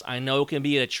 folks. I know it can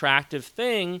be an attractive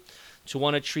thing to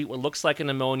want to treat what looks like a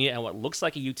pneumonia and what looks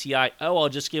like a UTI. Oh, I'll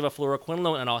just give a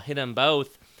fluoroquinolone and I'll hit them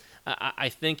both. I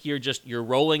think you're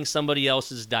rolling somebody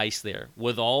else's dice there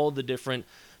with all the different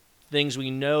things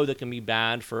we know that can be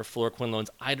bad for fluoroquinolones.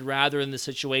 I'd rather in this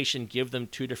situation give them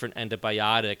two different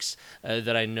antibiotics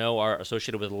that I know are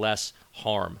associated with less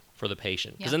harm for the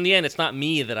patient. Because in the end, it's not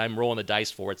me that I'm rolling the dice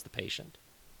for, it's the patient.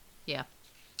 Yeah.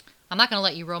 I'm not going to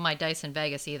let you roll my dice in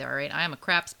Vegas either, all right? I am a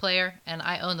craps player, and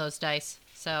I own those dice,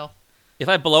 so... If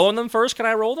I blow on them first, can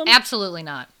I roll them? Absolutely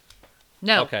not.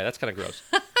 No. Okay, that's kind of gross.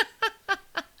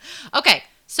 Okay,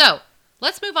 so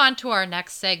let's move on to our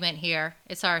next segment here.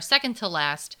 It's our second to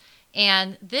last.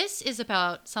 And this is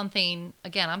about something,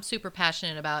 again, I'm super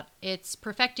passionate about. It's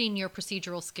perfecting your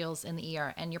procedural skills in the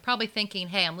ER. And you're probably thinking,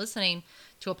 hey, I'm listening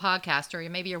to a podcast, or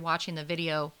maybe you're watching the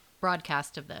video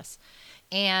broadcast of this.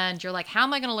 And you're like, how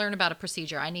am I going to learn about a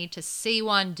procedure? I need to see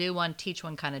one, do one, teach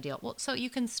one kind of deal. Well, so you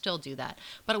can still do that.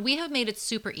 But we have made it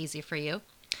super easy for you.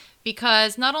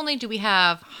 Because not only do we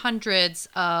have hundreds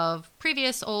of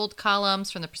previous old columns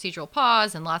from the procedural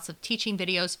pause and lots of teaching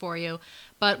videos for you,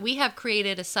 but we have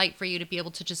created a site for you to be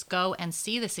able to just go and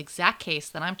see this exact case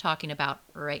that I'm talking about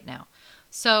right now.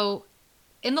 So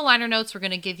in the liner notes, we're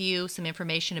going to give you some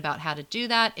information about how to do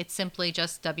that. It's simply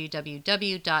just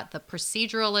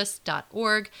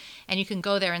www.theproceduralist.org, and you can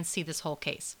go there and see this whole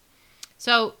case.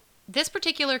 So this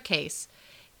particular case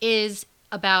is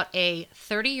about a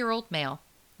 30-year-old male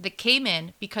that came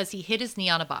in because he hit his knee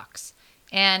on a box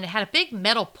and had a big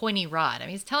metal pointy rod. I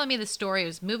mean, he's telling me the story. He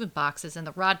was moving boxes and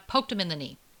the rod poked him in the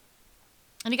knee.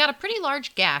 And he got a pretty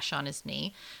large gash on his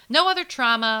knee. No other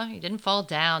trauma. He didn't fall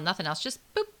down, nothing else. Just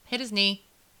boop, hit his knee,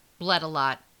 bled a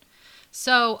lot.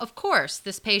 So, of course,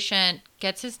 this patient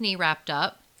gets his knee wrapped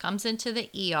up, comes into the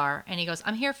ER, and he goes,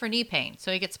 I'm here for knee pain.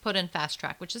 So he gets put in fast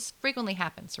track, which is frequently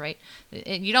happens, right?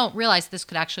 And you don't realize this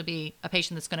could actually be a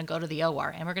patient that's going to go to the OR,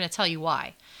 and we're going to tell you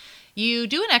why. You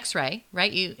do an x-ray,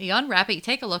 right? You unwrap it, you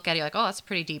take a look at it, you're like, oh, that's a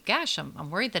pretty deep gash.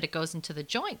 I'm worried that it goes into the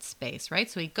joint space, right?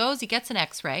 So he gets an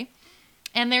x-ray,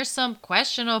 and there's some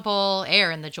questionable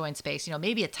air in the joint space,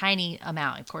 maybe a tiny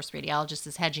amount. Of course, radiologist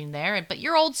is hedging there, but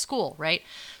you're old school, right?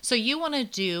 So you want to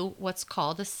do what's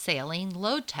called a saline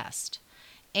load test.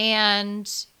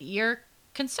 And you're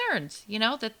concerned,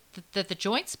 that the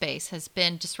joint space has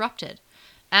been disrupted.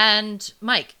 And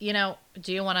Mike,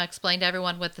 do you want to explain to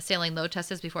everyone what the saline load test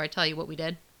is before I tell you what we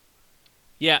did?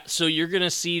 Yeah, so you're going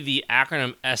to see the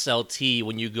acronym SLT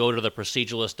when you go to the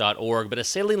proceduralist.org, but a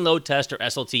saline load test, or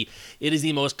SLT, it is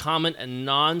the most common and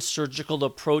non-surgical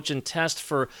approach and test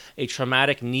for a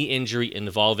traumatic knee injury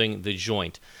involving the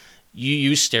joint. You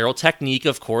use sterile technique,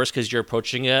 of course, because you're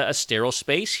approaching a sterile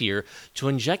space here to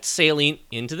inject saline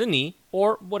into the knee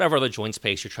or whatever other joint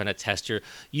space you're trying to test. You're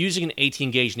using an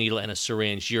 18-gauge needle and a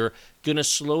syringe. You're going to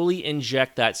slowly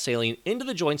inject that saline into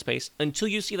the joint space until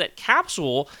you see that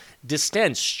capsule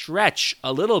distend, stretch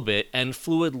a little bit, and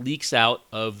fluid leaks out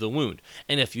of the wound.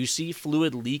 And if you see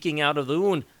fluid leaking out of the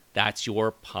wound, that's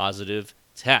your positive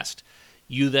test.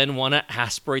 You then want to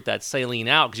aspirate that saline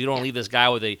out because you don't want to leave this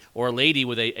guy or a lady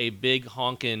with a big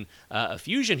honking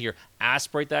effusion here.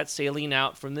 Aspirate that saline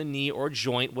out from the knee or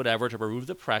joint, whatever, to remove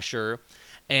the pressure.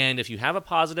 And if you have a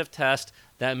positive test,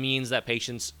 that means that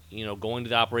patient's, going to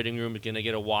the operating room is going to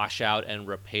get a washout and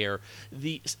repair.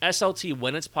 The SLT,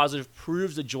 when it's positive,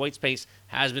 proves the joint space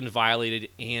has been violated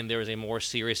and there is a more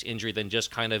serious injury than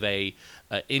just kind of a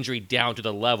injury down to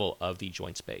the level of the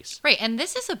joint space. Right, and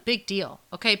this is a big deal,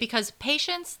 okay? Because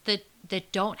patients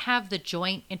that don't have the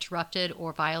joint interrupted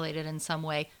or violated in some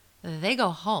way, they go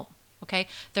home. Okay,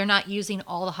 they're not using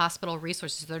all the hospital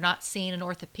resources. They're not seeing an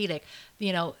orthopedic.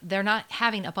 They're not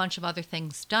having a bunch of other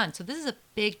things done. So this is a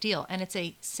big deal, and it's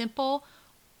a simple,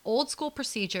 old school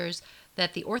procedures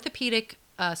that the orthopedic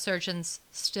surgeons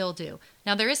still do.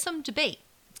 Now there is some debate.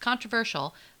 It's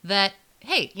controversial that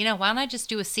why don't I just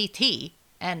do a CT?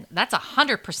 And that's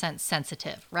 100%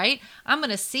 sensitive, right? I'm going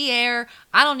to see air.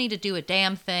 I don't need to do a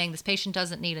damn thing. This patient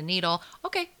doesn't need a needle.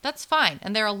 Okay, that's fine.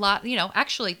 And there are a lot,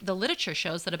 actually the literature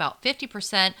shows that about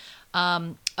 50%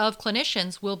 of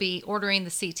clinicians will be ordering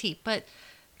the CT. But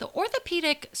the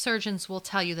orthopedic surgeons will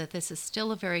tell you that this is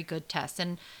still a very good test.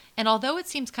 And although it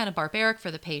seems kind of barbaric for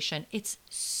the patient, it's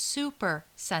super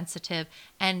sensitive.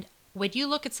 And when you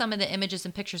look at some of the images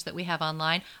and pictures that we have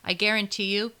online, I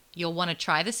guarantee you'll want to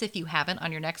try this if you haven't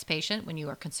on your next patient when you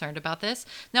are concerned about this.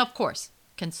 Now, of course,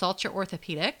 consult your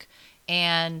orthopedic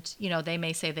and, they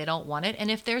may say they don't want it.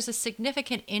 And if there's a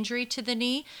significant injury to the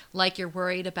knee, like you're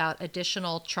worried about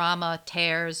additional trauma,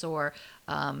 tears, or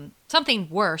something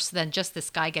worse than just this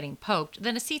guy getting poked,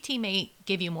 then a CT may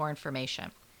give you more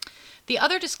information. The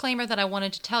other disclaimer that I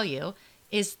wanted to tell you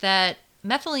is that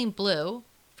methylene blue,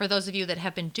 for those of you that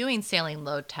have been doing saline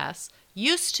load tests,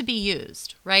 used to be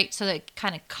used, right? So that it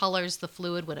kind of colors the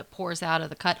fluid when it pours out of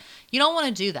the cut. You don't want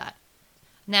to do that.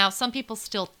 Now, some people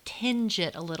still tinge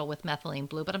it a little with methylene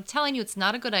blue, but I'm telling you, it's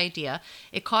not a good idea.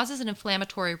 It causes an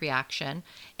inflammatory reaction,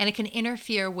 and it can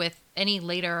interfere with any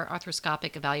later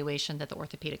arthroscopic evaluation that the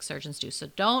orthopedic surgeons do. So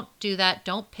don't do that.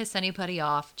 Don't piss anybody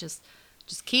off. Just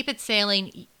keep it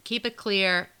saline, keep it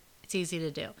clear. It's easy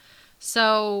to do.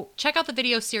 So check out the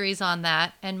video series on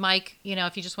that. And Mike,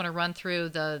 if you just want to run through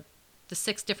the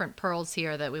 6 different pearls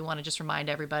here that we want to just remind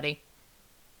everybody.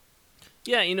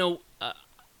 Yeah,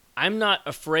 I'm not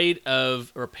afraid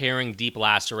of repairing deep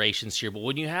lacerations here, but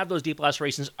when you have those deep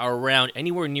lacerations around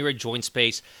anywhere near a joint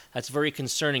space, that's very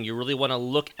concerning. You really want to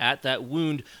look at that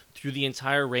wound through the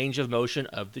entire range of motion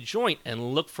of the joint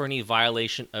and look for any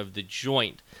violation of the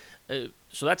joint.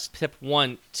 So that's tip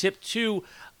 1. Tip 2,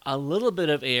 a little bit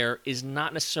of air is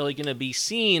not necessarily going to be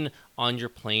seen on your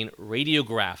plain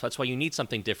radiograph. That's why you need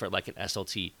something different like an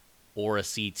SLT or a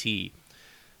CT.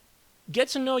 Get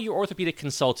to know your orthopedic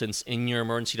consultants in your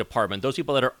emergency department, those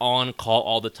people that are on call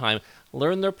all the time.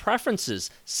 Learn their preferences.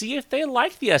 See if they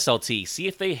like the SLT. See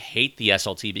if they hate the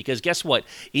SLT. Because guess what?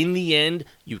 In the end,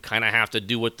 you kind of have to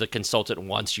do what the consultant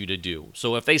wants you to do.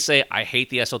 So if they say, I hate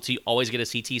the SLT, always get a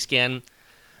CT scan,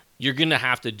 you're going to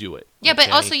have to do it. Yeah, okay?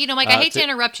 But also, Mike, I hate to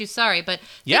interrupt you, sorry, but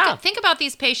think about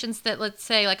these patients that, let's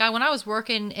say, when I was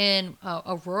working in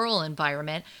a rural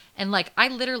environment, and, I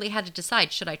literally had to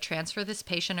decide, should I transfer this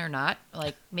patient or not?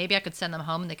 Maybe I could send them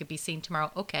home and they could be seen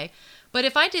tomorrow. Okay. But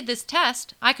if I did this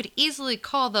test, I could easily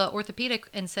call the orthopedic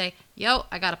and say,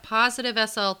 I got a positive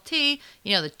SLT.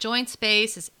 The joint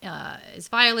space is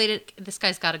violated. This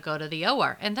guy's got to go to the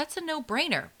OR. And that's a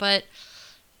no-brainer. But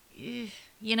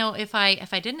if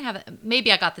I didn't have it,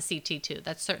 maybe I got the CT too.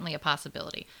 That's certainly a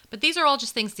possibility. But these are all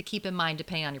just things to keep in mind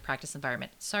depending on your practice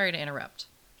environment. Sorry to interrupt.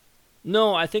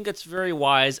 No, I think it's very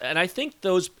wise. And I think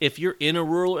if you're in a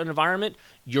rural environment,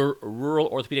 your rural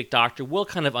orthopedic doctor will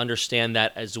kind of understand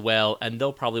that as well. And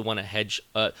they'll probably want to hedge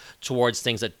towards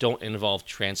things that don't involve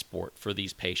transport for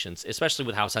these patients, especially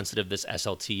with how sensitive this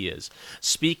SLT is.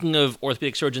 Speaking of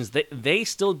orthopedic surgeons, they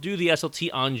still do the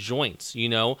SLT on joints,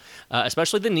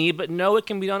 especially the knee. But no, it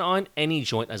can be done on any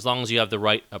joint as long as you have the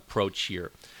right approach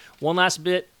here. One last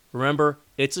bit. Remember,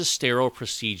 it's a sterile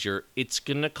procedure. It's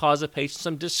going to cause a patient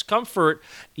some discomfort.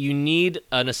 You need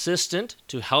an assistant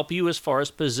to help you as far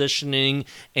as positioning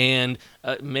and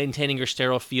maintaining your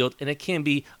sterile field, and it can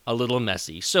be a little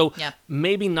messy. So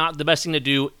maybe not the best thing to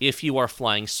do if you are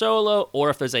flying solo or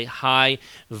if there's a high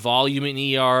volume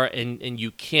in ER and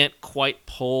you can't quite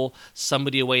pull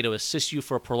somebody away to assist you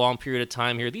for a prolonged period of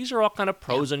time here. These are all kind of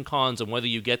pros and cons on whether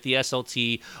you get the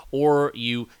SLT or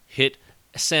you hit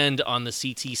send on the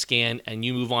CT scan and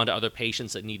you move on to other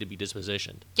patients that need to be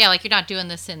dispositioned. Yeah, like you're not doing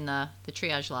this in the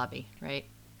triage lobby, right?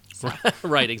 So.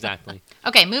 Right, exactly.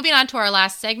 Okay, moving on to our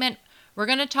last segment. We're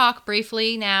going to talk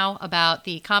briefly now about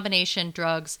the combination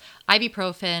drugs,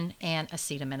 ibuprofen and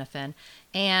acetaminophen.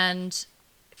 And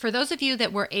for those of you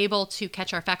that were able to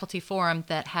catch our faculty forum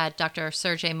that had Dr.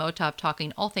 Sergey Motov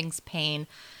talking all things pain,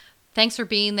 thanks for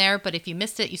being there. But if you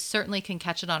missed it, you certainly can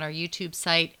catch it on our YouTube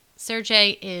site.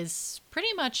 Sergey is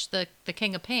pretty much the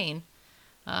king of pain.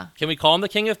 Can we call him the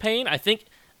king of pain? I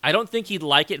don't think he'd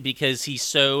like it because he's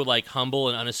so like humble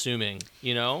and unassuming,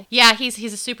 you know? Yeah, he's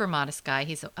a super modest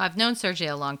guy. I've known Sergey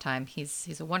a long time.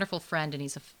 He's a wonderful friend and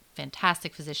he's a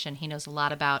fantastic physician. He knows a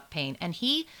lot about pain, and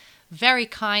he very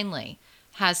kindly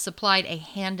has supplied a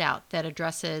handout that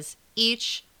addresses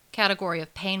each category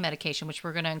of pain medication, which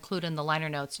we're going to include in the liner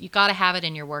notes. You got to have it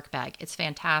in your work bag. It's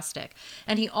fantastic.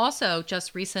 And he also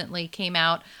just recently came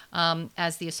out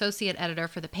as the associate editor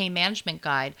for the Pain Management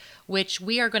Guide, which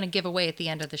we are going to give away at the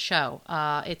end of the show.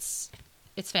 It's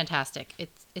fantastic.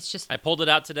 It's just, I pulled it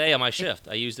out today on my shift.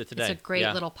 I used it today. It's a great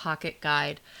little pocket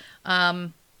guide.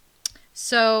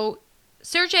 So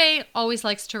Sergey always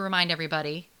likes to remind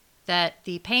everybody that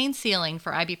the pain ceiling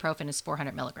for ibuprofen is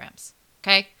 400 milligrams.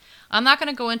 Okay? I'm not going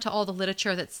to go into all the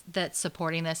literature that's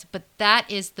supporting this, but that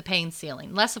is the pain ceiling.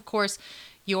 Unless, of course,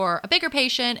 you're a bigger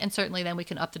patient, and certainly then we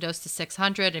can up the dose to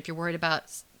 600. If you're worried about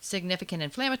significant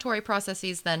inflammatory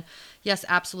processes, then yes,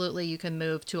 absolutely, you can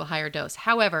move to a higher dose.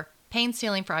 However, pain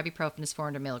ceiling for ibuprofen is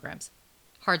 400 milligrams.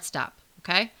 Hard stop,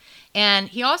 okay? And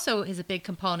he also is a big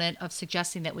component of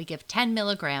suggesting that we give 10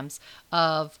 milligrams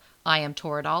of IM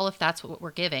Toradol, if that's what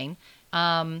we're giving.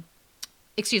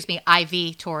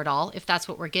 IV Toradol, if that's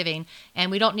what we're giving, and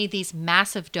we don't need these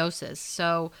massive doses.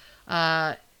 So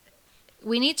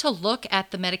we need to look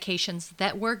at the medications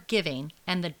that we're giving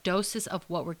and the doses of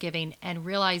what we're giving and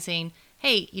realizing,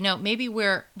 hey, maybe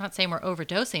we're not saying we're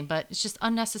overdosing, but it's just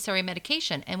unnecessary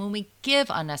medication. And when we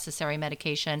give unnecessary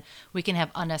medication, we can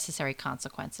have unnecessary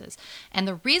consequences. And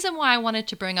the reason why I wanted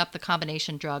to bring up the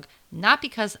combination drug, not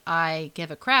because I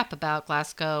give a crap about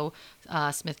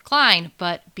GlaxoSmithKline,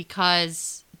 but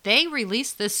because they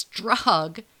released this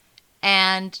drug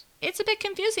and it's a bit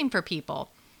confusing for people.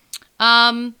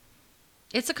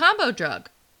 It's a combo drug.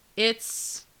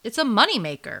 It's a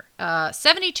moneymaker.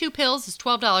 72 pills is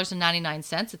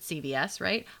 $12.99 at CVS,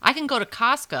 right? I can go to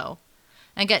Costco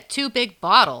and get 2 big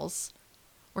bottles,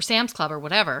 or Sam's Club or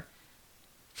whatever,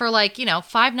 for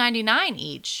 $5.99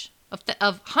 each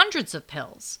of hundreds of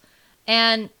pills.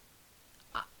 And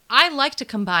I like to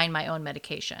combine my own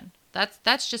medication.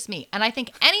 That's just me. And I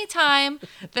think anytime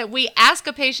that we ask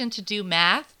a patient to do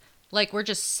math, like we're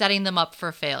just setting them up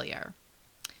for failure.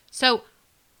 So,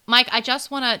 Mike, I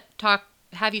just want to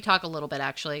have you talk a little bit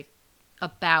actually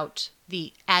about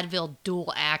the Advil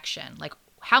dual action. Like,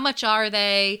 how much are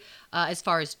they as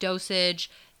far as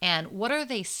dosage, and what are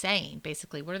they saying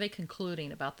basically? What are they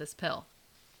concluding about this pill?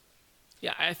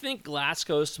 Yeah, I think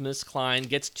GlaxoSmithKline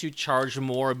gets to charge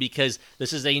more because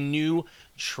this is a new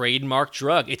trademark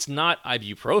drug. It's not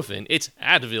ibuprofen. It's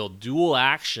Advil dual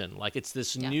action. Like, it's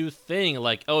this new thing.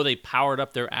 Like, oh, they powered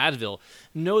up their Advil.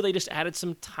 No, they just added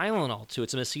some Tylenol to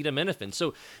it, some acetaminophen.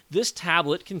 So this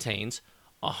tablet contains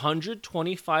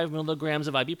 125 milligrams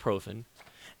of ibuprofen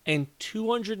and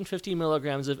 250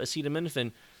 milligrams of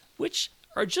acetaminophen, which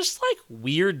are just like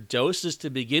weird doses to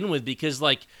begin with because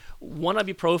like one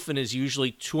ibuprofen is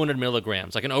usually 200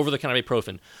 milligrams, like an over-the-counter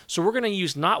ibuprofen. So we're going to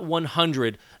use not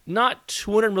 100, not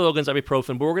 200 milligrams of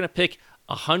ibuprofen, but we're going to pick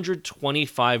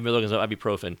 125 milligrams of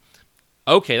ibuprofen.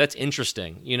 Okay, that's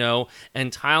interesting,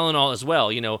 and Tylenol as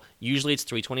well. Usually it's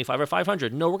 325 or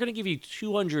 500. No, we're going to give you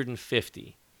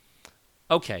 250.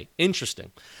 Okay,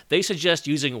 interesting. They suggest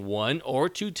using 1 or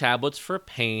 2 tablets for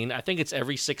pain. I think it's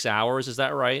every 6 hours. Is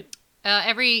that right?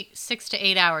 Every 6 to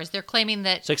 8 hours. They're claiming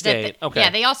that 6 to 8. Okay. Yeah,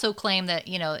 they also claim that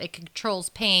it controls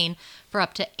pain for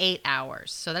up to 8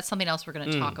 hours. So that's something else we're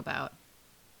going to talk about.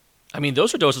 I mean,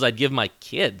 those are doses I'd give my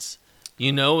kids.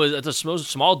 It's a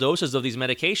small doses of these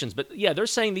medications. But yeah, they're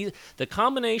saying the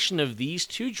combination of these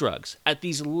 2 drugs at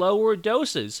these lower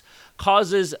doses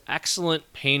causes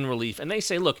excellent pain relief. And they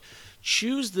say, look,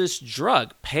 choose this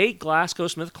drug. Pay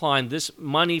GlaxoSmithKline this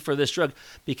money for this drug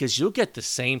because you'll get the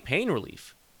same pain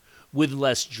relief with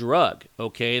less drug,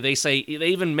 okay? They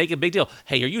even make a big deal.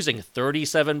 Hey, you're using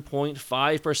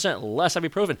 37.5% less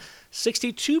ibuprofen,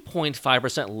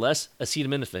 62.5% less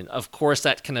acetaminophen. Of course,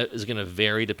 that is going to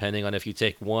vary depending on if you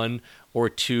take 1 or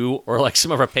 2 or like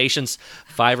some of our patients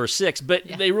 5 or 6, but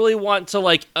they really want to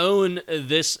like own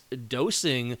this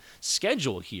dosing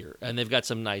schedule here. And they've got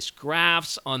some nice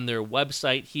graphs on their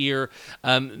website here.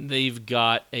 They've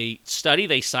got a study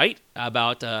they cite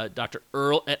about Dr.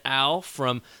 Earl et al.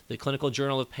 From the Clinical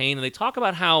Journal of Pain, and they talk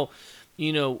about how,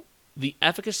 the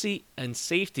efficacy and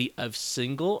safety of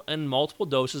single and multiple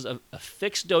doses of a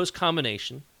fixed dose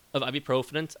combination of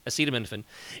ibuprofen and acetaminophen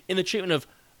in the treatment of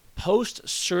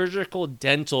post-surgical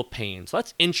dental pain. So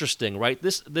that's interesting, right?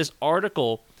 This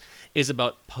article is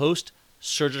about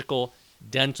post-surgical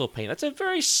dental pain. That's a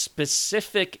very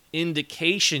specific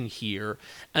indication here,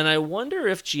 and I wonder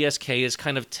if GSK has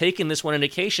kind of taken this one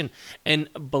indication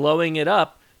and blowing it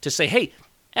up to say, hey,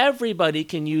 everybody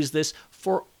can use this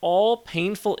for all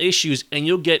painful issues and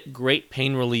you'll get great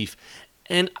pain relief.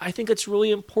 And I think it's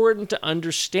really important to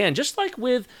understand, just like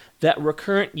with that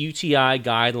recurrent UTI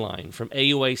guideline from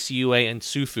AUA, CUA, and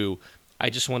SUFU. I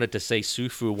just wanted to say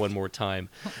SUFU one more time.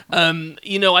 I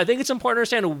think it's important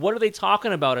to understand what are they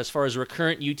talking about as far as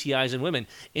recurrent UTIs in women.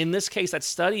 In this case, that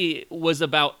study was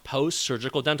about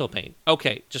post-surgical dental pain.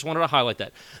 Okay, just wanted to highlight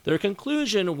that. Their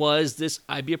conclusion was this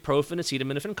ibuprofen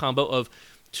acetaminophen combo of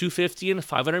 250 and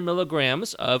 500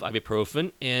 milligrams of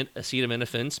ibuprofen and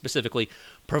acetaminophen specifically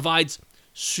provides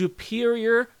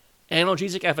superior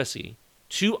analgesic efficacy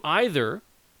to either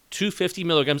 250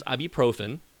 milligrams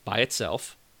ibuprofen by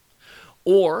itself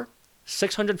or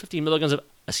 650 milligrams of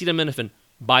acetaminophen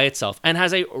by itself, and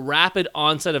has a rapid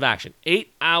onset of action.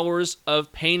 8 hours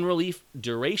of pain relief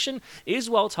duration, is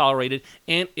well tolerated,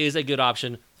 and is a good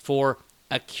option for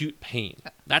acute pain.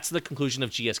 That's the conclusion of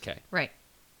GSK. Right.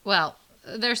 Well,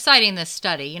 they're citing this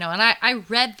study, and I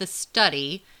read the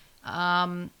study.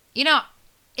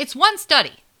 It's one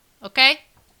study, okay?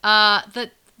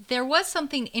 There was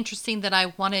something interesting that I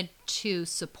wanted to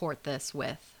support this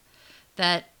with.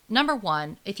 That, number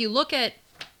one, if you look at,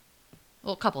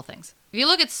 a couple things. If you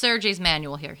look at Sergey's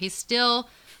manual here, he's still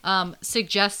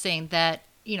suggesting that,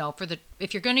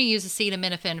 if you're going to use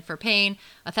acetaminophen for pain,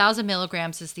 1,000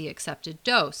 milligrams is the accepted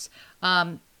dose.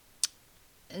 Now,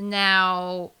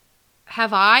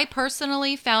 have I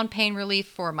personally found pain relief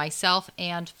for myself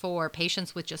and for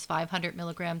patients with just 500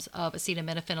 milligrams of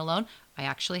acetaminophen alone? I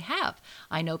actually have.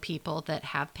 I know people that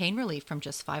have pain relief from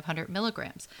just 500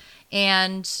 milligrams.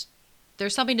 And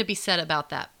there's something to be said about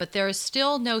that. But there is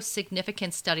still no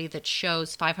significant study that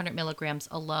shows 500 milligrams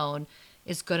alone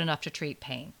is good enough to treat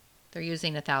pain. They're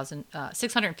using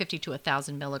 650 to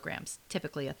 1,000 milligrams,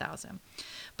 typically 1,000.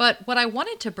 But what I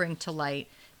wanted to bring to light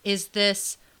is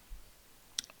this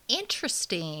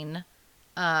interesting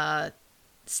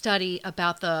study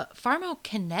about the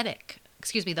pharmacokinetic,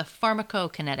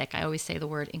 I always say the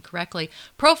word incorrectly,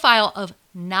 profile of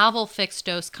novel fixed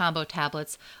dose combo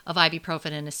tablets of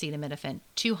ibuprofen and acetaminophen,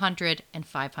 200 and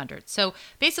 500. So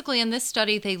basically in this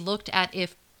study, they looked at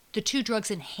if the two drugs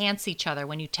enhance each other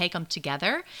when you take them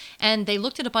together. And they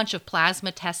looked at a bunch of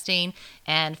plasma testing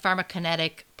and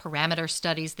pharmacokinetic parameter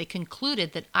studies. They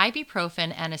concluded that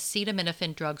ibuprofen and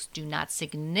acetaminophen drugs do not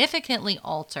significantly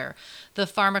alter the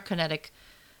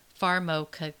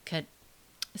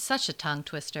such a tongue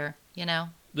twister,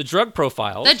 The drug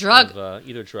profiles of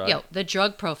either drug. The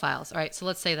drug profiles. All right, so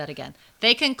let's say that again.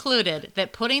 They concluded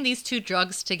that putting these two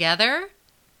drugs together,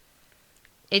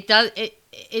 it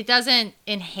doesn't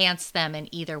enhance them in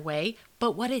either way,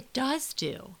 but what it does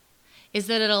do is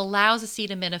that it allows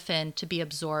acetaminophen to be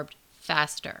absorbed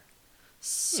faster.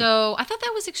 So I thought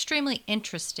that was extremely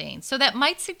interesting. So that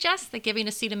might suggest that giving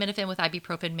acetaminophen with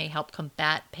ibuprofen may help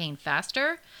combat pain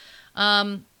faster.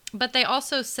 But they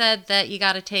also said that you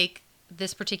got to take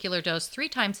this particular dose 3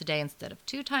 times a day instead of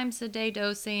 2 times a day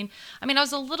dosing. I mean, I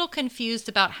was a little confused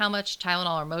about how much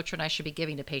Tylenol or Motrin I should be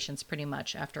giving to patients pretty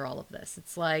much after all of this.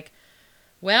 It's like,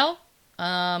 well,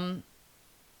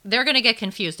 they're going to get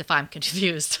confused if I'm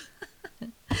confused.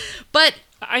 But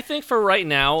I think for right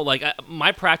now,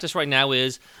 my practice right now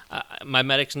is, my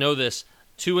medics know this,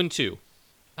 2 and 2.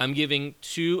 I'm giving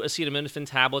 2 acetaminophen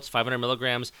tablets, 500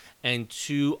 milligrams, and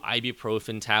 2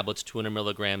 ibuprofen tablets, 200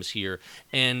 milligrams here.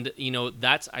 And,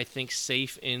 that's, I think,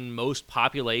 safe in most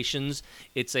populations.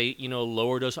 It's a,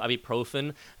 lower dose of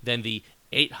ibuprofen than the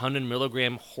 800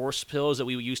 milligram horse pills that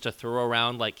we used to throw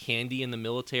around like candy in the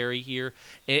military here.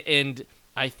 And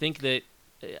I think that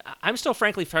I'm still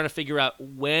frankly trying to figure out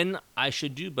when I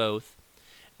should do both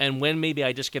and when maybe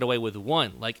I just get away with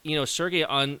one. Like, Sergey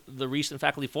on the recent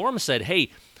faculty forum said,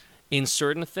 hey, in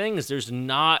certain things, there's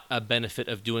not a benefit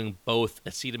of doing both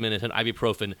acetaminophen and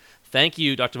ibuprofen. Thank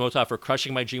you, Dr. Motov, for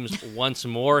crushing my dreams once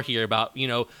more here about,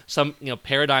 some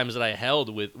paradigms that I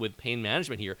held with pain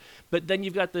management here. But then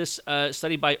you've got this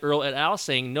study by Earl et al.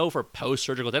 Saying, no, for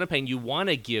post-surgical dental pain, you want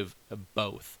to give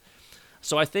both.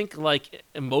 So I think, like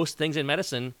most things in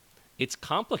medicine, it's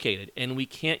complicated, and we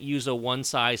can't use a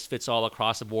one-size-fits-all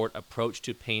across-the-board approach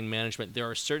to pain management. There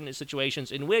are certain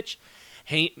situations in which,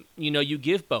 hey, you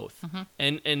give both.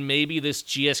 And maybe this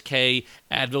GSK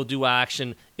Advil dual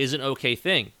action is an okay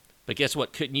thing. But guess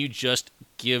what? Couldn't you just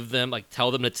give them,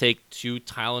 tell them to take 2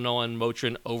 Tylenol and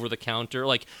Motrin over the counter?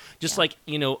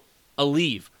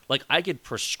 Aleve. I could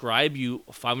prescribe you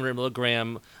 500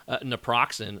 milligram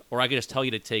naproxen, or I could just tell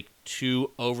you to take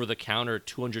 2 over-the-counter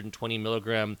 220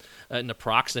 milligram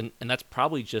naproxen, and that's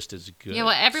probably just as good. Yeah,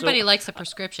 well, everybody likes a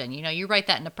prescription. You write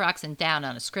that naproxen down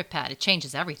on a script pad. It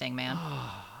changes everything, man.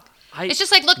 It's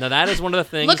just like, look. Now, that is one of the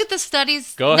things. Look at the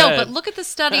studies. Go ahead. No, but look at the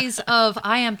studies of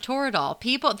IM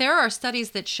Toradol. There are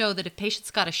studies that show that if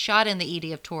patients got a shot in the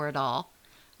ED of Toradol,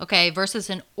 okay, versus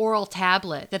an oral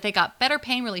tablet, that they got better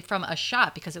pain relief from a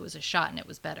shot because it was a shot and it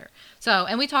was better. So,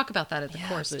 and we talk about that at the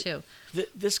course too.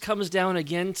 This comes down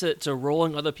again to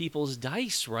rolling other people's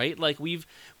dice, right?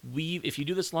 If you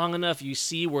do this long enough, you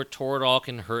see where Toradol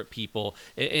can hurt people.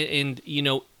 And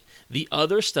the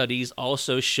other studies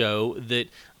also show that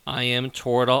IM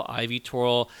Toradol, IV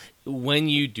Toradol, when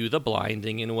you do the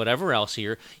blinding and whatever else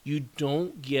here, you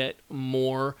don't get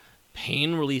more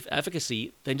pain relief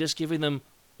efficacy than just giving them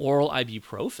oral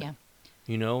ibuprofen.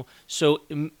 So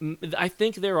I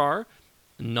think there are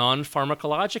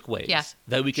non-pharmacologic ways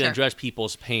that we can address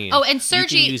people's pain. Oh, and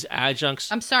Sergey, you can use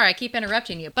adjuncts. I'm sorry, I keep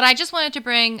interrupting you, but I just wanted to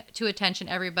bring to attention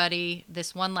everybody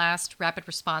this one last rapid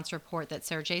response report that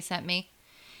Sergey sent me.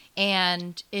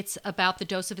 And it's about the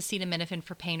dose of acetaminophen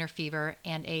for pain or fever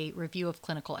and a review of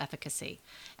clinical efficacy.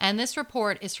 And this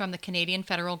report is from the Canadian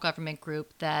federal government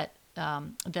group that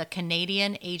the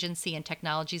Canadian Agency in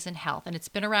Technologies in Health, and it's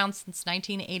been around since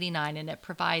 1989, and it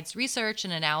provides research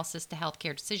and analysis to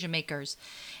healthcare decision makers.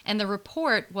 And the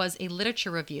report was a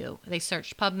literature review. They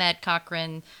searched PubMed,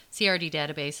 Cochrane, CRD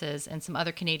databases, and some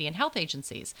other Canadian health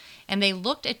agencies. And they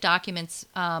looked at documents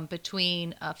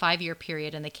between a 5-year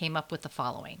period, and they came up with the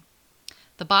following.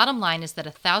 The bottom line is that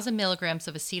 1,000 milligrams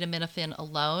of acetaminophen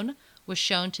alone was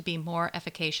shown to be more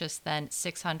efficacious than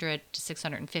 600 to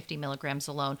 650 milligrams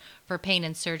alone for pain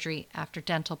and surgery after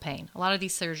dental pain. A lot of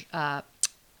these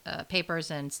papers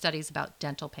and studies about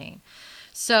dental pain.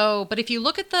 So, but if you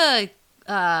look at the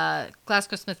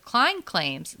GlaxoSmithKline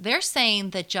claims, they're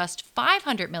saying that just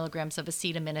 500 milligrams of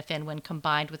acetaminophen when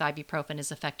combined with ibuprofen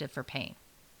is effective for pain.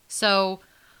 So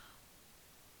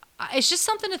it's just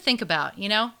something to think about,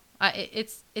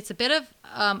 It's a bit of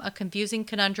a confusing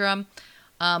conundrum.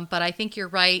 But I think you're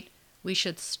right. We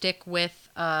should stick with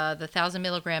the 1,000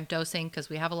 milligram dosing because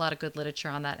we have a lot of good literature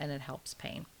on that, and it helps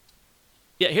pain.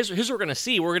 Yeah, here's what we're going to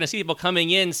see. We're going to see people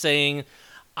coming in saying,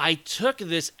 I took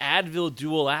this Advil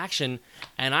dual action,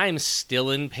 and I'm still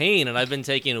in pain, and I've been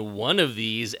taking one of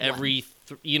these every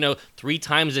 3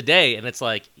 times a day. And it's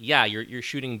like, yeah, you're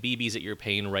shooting BBs at your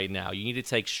pain right now. You need to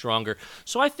take stronger.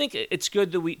 So I think it's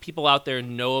good that people out there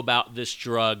know about this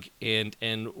drug and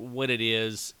what it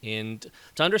is, and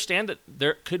to understand that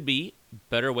there could be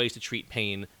better ways to treat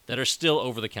pain that are still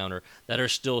over the counter, that are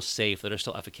still safe, that are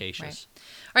still efficacious. Right.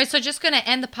 All right, so just going to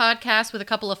end the podcast with a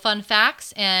couple of fun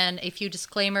facts and a few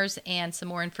disclaimers and some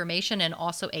more information, and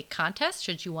also a contest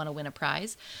should you want to win a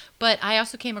prize. But I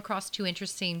also came across 2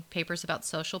 interesting papers about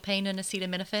social pain and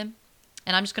acetaminophen.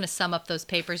 And I'm just going to sum up those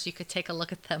papers. You could take a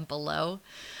look at them below.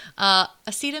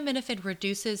 Acetaminophen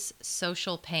reduces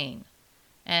social pain.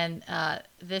 And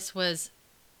this was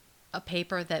a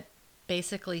paper that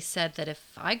basically said that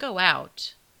if I go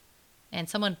out and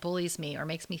someone bullies me or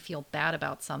makes me feel bad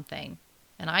about something,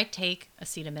 and I take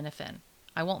acetaminophen,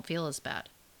 I won't feel as bad.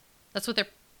 That's what they're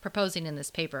proposing in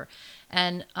this paper.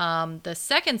 And the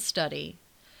second study,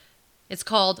 it's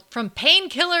called From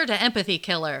Painkiller to Empathy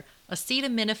Killer.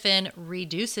 Acetaminophen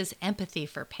reduces empathy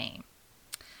for pain.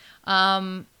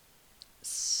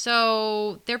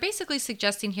 So they're basically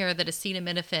suggesting here that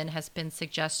acetaminophen has been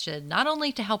suggested not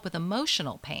only to help with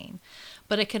emotional pain,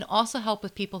 but it can also help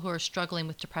with people who are struggling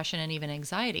with depression and even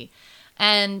anxiety.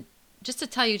 And just to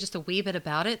tell you just a wee bit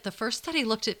about it, the first study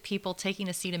looked at people taking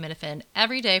acetaminophen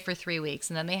every day for 3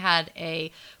 weeks, and then they had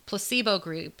a placebo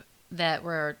group that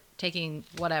were taking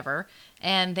whatever,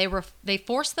 and they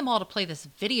forced them all to play this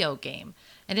video game.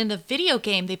 And in the video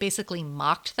game, they basically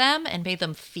mocked them and made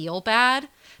them feel bad.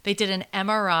 They did an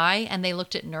MRI and they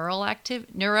looked at neural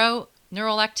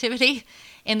activity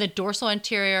in the dorsal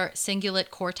anterior cingulate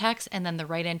cortex and then the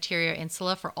right anterior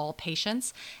insula for all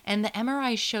patients. And the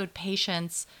MRI showed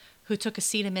patients who took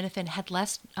acetaminophen had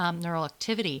less neural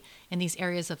activity in these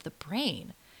areas of the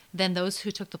brain than those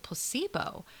who took the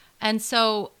placebo. And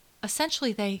so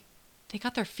essentially they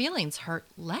got their feelings hurt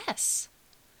less.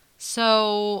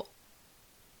 So,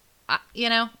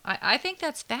 I think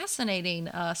that's fascinating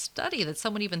study that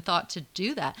someone even thought to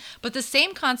do that. But the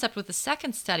same concept with the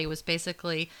second study was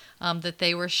basically that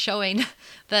they were showing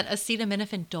that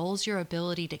acetaminophen dulls your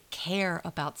ability to care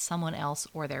about someone else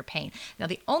or their pain. Now,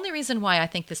 the only reason why I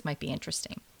think this might be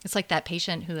interesting, it's like that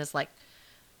patient who is like,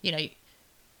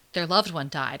 their loved one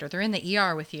died or they're in the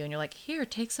ER with you and you're like, here,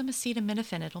 take some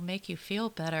acetaminophen. It'll make you feel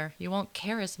better. You won't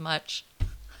care as much.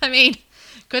 I mean,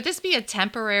 could this be a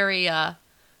temporary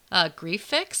grief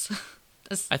fix?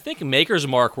 I think Maker's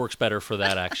Mark works better for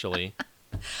that, actually.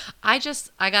 I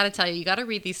got to tell you got to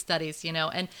read these studies,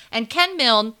 and Ken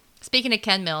Milne, speaking of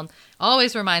Ken Milne,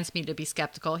 always reminds me to be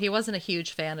skeptical. He wasn't a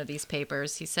huge fan of these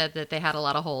papers. He said that they had a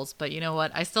lot of holes, but you know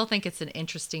what? I still think it's an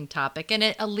interesting topic, and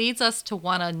it leads us to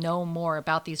want to know more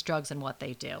about these drugs and what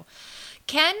they do.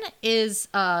 Ken is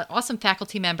an awesome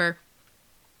faculty member.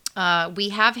 We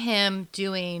have him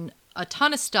doing a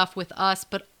ton of stuff with us,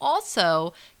 but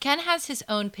also Ken has his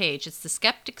own page. It's the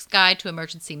Skeptic's Guide to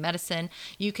Emergency Medicine.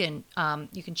 You can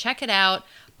check it out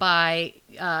by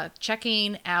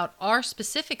checking out our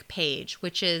specific page,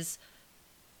 which is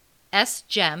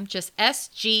SGEM, just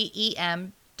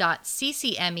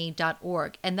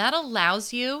SGEM.ccme.org, and that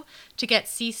allows you to get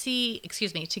CME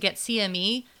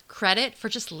credit for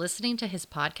just listening to his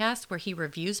podcast where he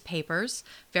reviews papers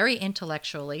very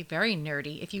intellectually, very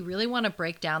nerdy. If you really want to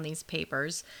break down these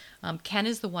papers, Ken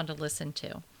is the one to listen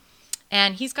to.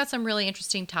 And he's got some really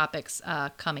interesting topics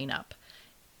coming up.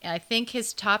 I think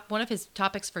one of his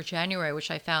topics for January,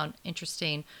 which I found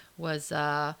interesting, was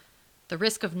the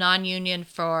risk of non-union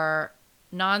for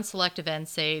non-selective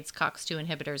NSAIDs, COX-2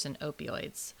 inhibitors, and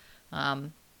opioids.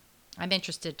 I'm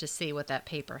interested to see what that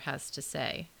paper has to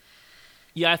say.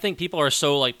 Yeah, I think people are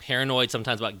so paranoid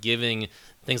sometimes about giving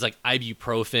things like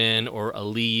ibuprofen or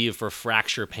Aleve for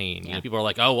fracture pain. Yeah. People are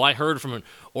like, "Oh, well, I heard from an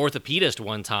orthopedist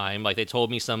one time. They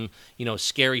told me some,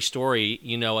 scary story,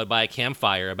 by a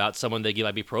campfire about someone they give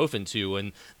ibuprofen to,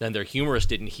 and then their humerus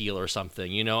didn't heal or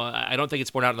something." I don't think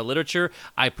it's borne out in the literature.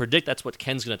 I predict that's what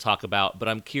Ken's going to talk about, but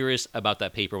I'm curious about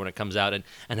that paper when it comes out and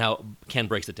how Ken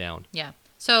breaks it down. Yeah.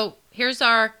 So here's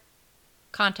our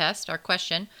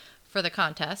question for the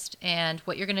contest. And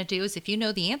what you're going to do is, if you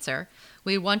know the answer,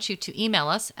 we want you to email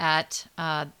us at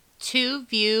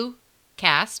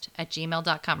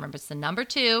 2viewcast@gmail.com. Remember, it's the number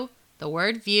 2, the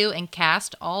word view, and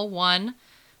cast, all one,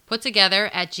 put together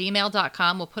at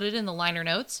gmail.com. We'll put it in the liner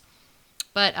notes.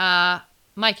 But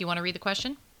Mike, you want to read the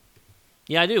question?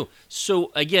 Yeah, I do.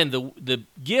 So, again, the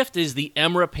gift is the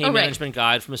EMRA Pain Management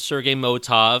Guide from Sergei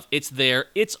Motov. It's there.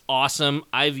 It's awesome.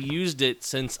 I've used it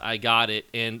since I got it,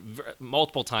 and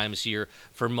multiple times here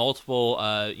for multiple,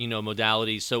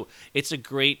 modalities. So it's a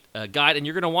great guide, and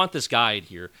you're going to want this guide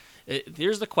here.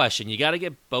 Here's the question. You got to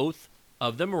get both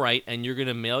of them right, and you're going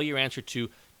to mail your answer to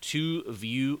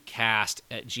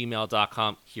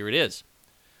 2viewcast@gmail.com. Here it is.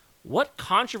 What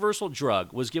controversial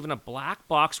drug was given a black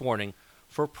box warning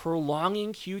for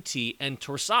prolonging QT and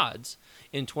torsades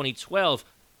in 2012,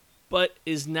 but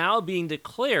is now being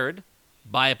declared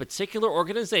by a particular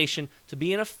organization to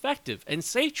be an effective and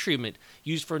safe treatment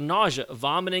used for nausea,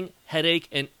 vomiting, headache,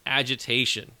 and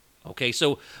agitation? Okay,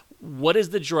 so what is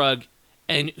the drug,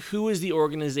 and who is the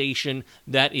organization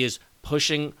that is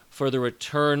pushing for the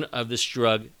return of this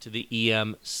drug to the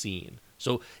EM scene?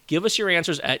 So give us your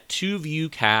answers at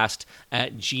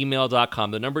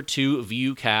 2viewcast@gmail.com. The number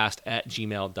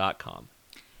 2viewcast@gmail.com.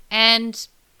 And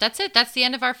that's it. That's the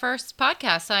end of our first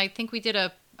podcast. I think we did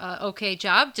a okay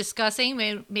job discussing.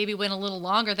 Maybe went a little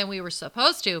longer than we were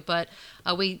supposed to, but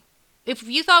if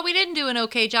you thought we didn't do an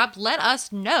okay job, let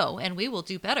us know, and we will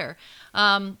do better.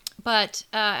 But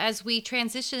as we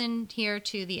transition here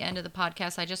to the end of the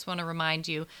podcast, I just want to remind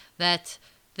you that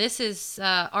this is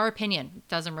our opinion. It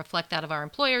doesn't reflect that of our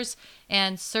employers,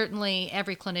 and certainly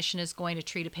every clinician is going to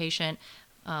treat a patient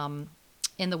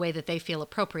in the way that they feel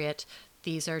appropriate.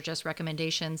 These are just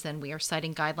recommendations, and we are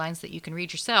citing guidelines that you can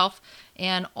read yourself.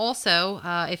 And also,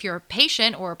 if you're a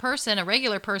patient or a person, a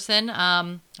regular person,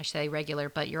 I say regular,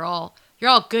 but you're all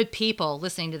good people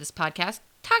listening to this podcast.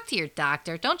 Talk to your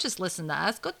doctor. Don't just listen to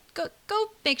us. Go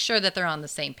make sure that they're on the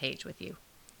same page with you.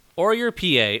 Or your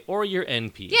PA or your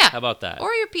NP. Yeah. How about that?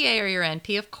 Or your PA or your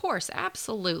NP, of course.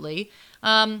 Absolutely.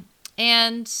 And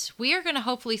we are going to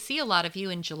hopefully see a lot of you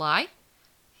in July.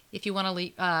 If you want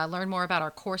to learn more about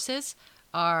our courses,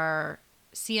 our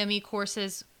CME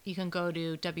courses, you can go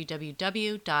to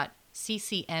www.ccme.org.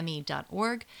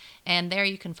 And there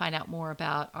you can find out more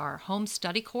about our home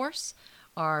study course,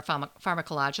 our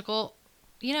pharmacological,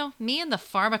 me and the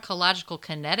pharmacological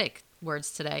kinetic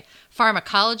words today,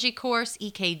 pharmacology course,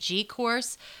 EKG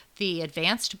course, the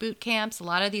advanced boot camps. A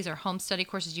lot of these are home study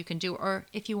courses you can do. Or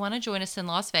if you want to join us in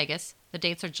Las Vegas, the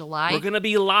dates are July. We're going to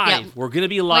be live. Yeah, We're going to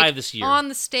be live this year. On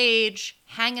the stage,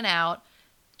 hanging out,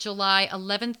 July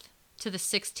 11th to the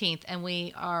 16th. And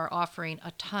we are offering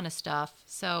a ton of stuff.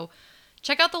 So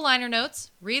check out the liner notes,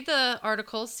 read the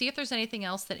articles, see if there's anything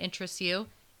else that interests you.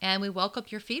 And we welcome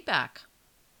your feedback.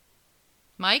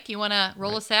 Mike, you want to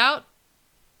roll us out?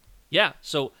 Yeah.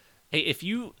 So, hey, if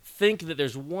you think that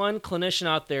there's one clinician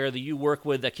out there that you work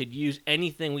with that could use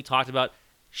anything we talked about,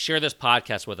 share this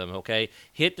podcast with them, okay?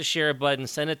 Hit the share button,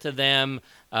 send it to them,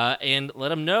 and let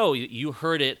them know you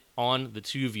heard it on the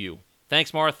Two View.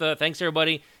 Thanks, Martha. Thanks,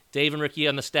 everybody. Dave and Ricky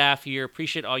on the staff here.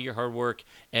 Appreciate all your hard work,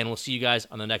 and we'll see you guys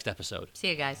on the next episode. See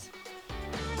you guys.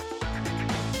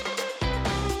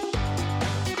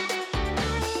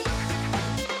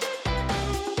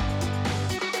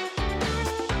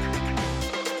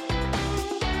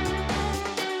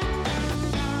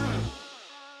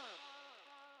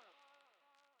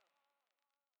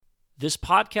 This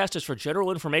podcast is for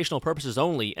general informational purposes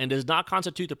only and does not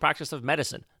constitute the practice of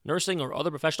medicine, nursing, or other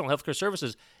professional healthcare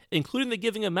services, including the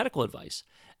giving of medical advice,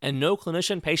 and no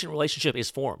clinician-patient relationship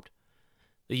is formed.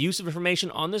 The use of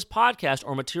information on this podcast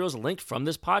or materials linked from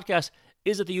this podcast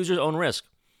is at the user's own risk.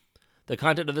 The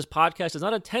content of this podcast is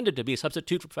not intended to be a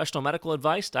substitute for professional medical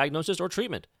advice, diagnosis, or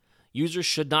treatment. Users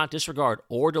should not disregard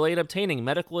or delay in obtaining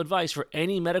medical advice for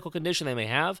any medical condition they may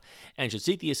have and should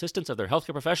seek the assistance of their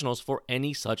healthcare professionals for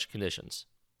any such conditions.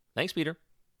 Thanks, Peter.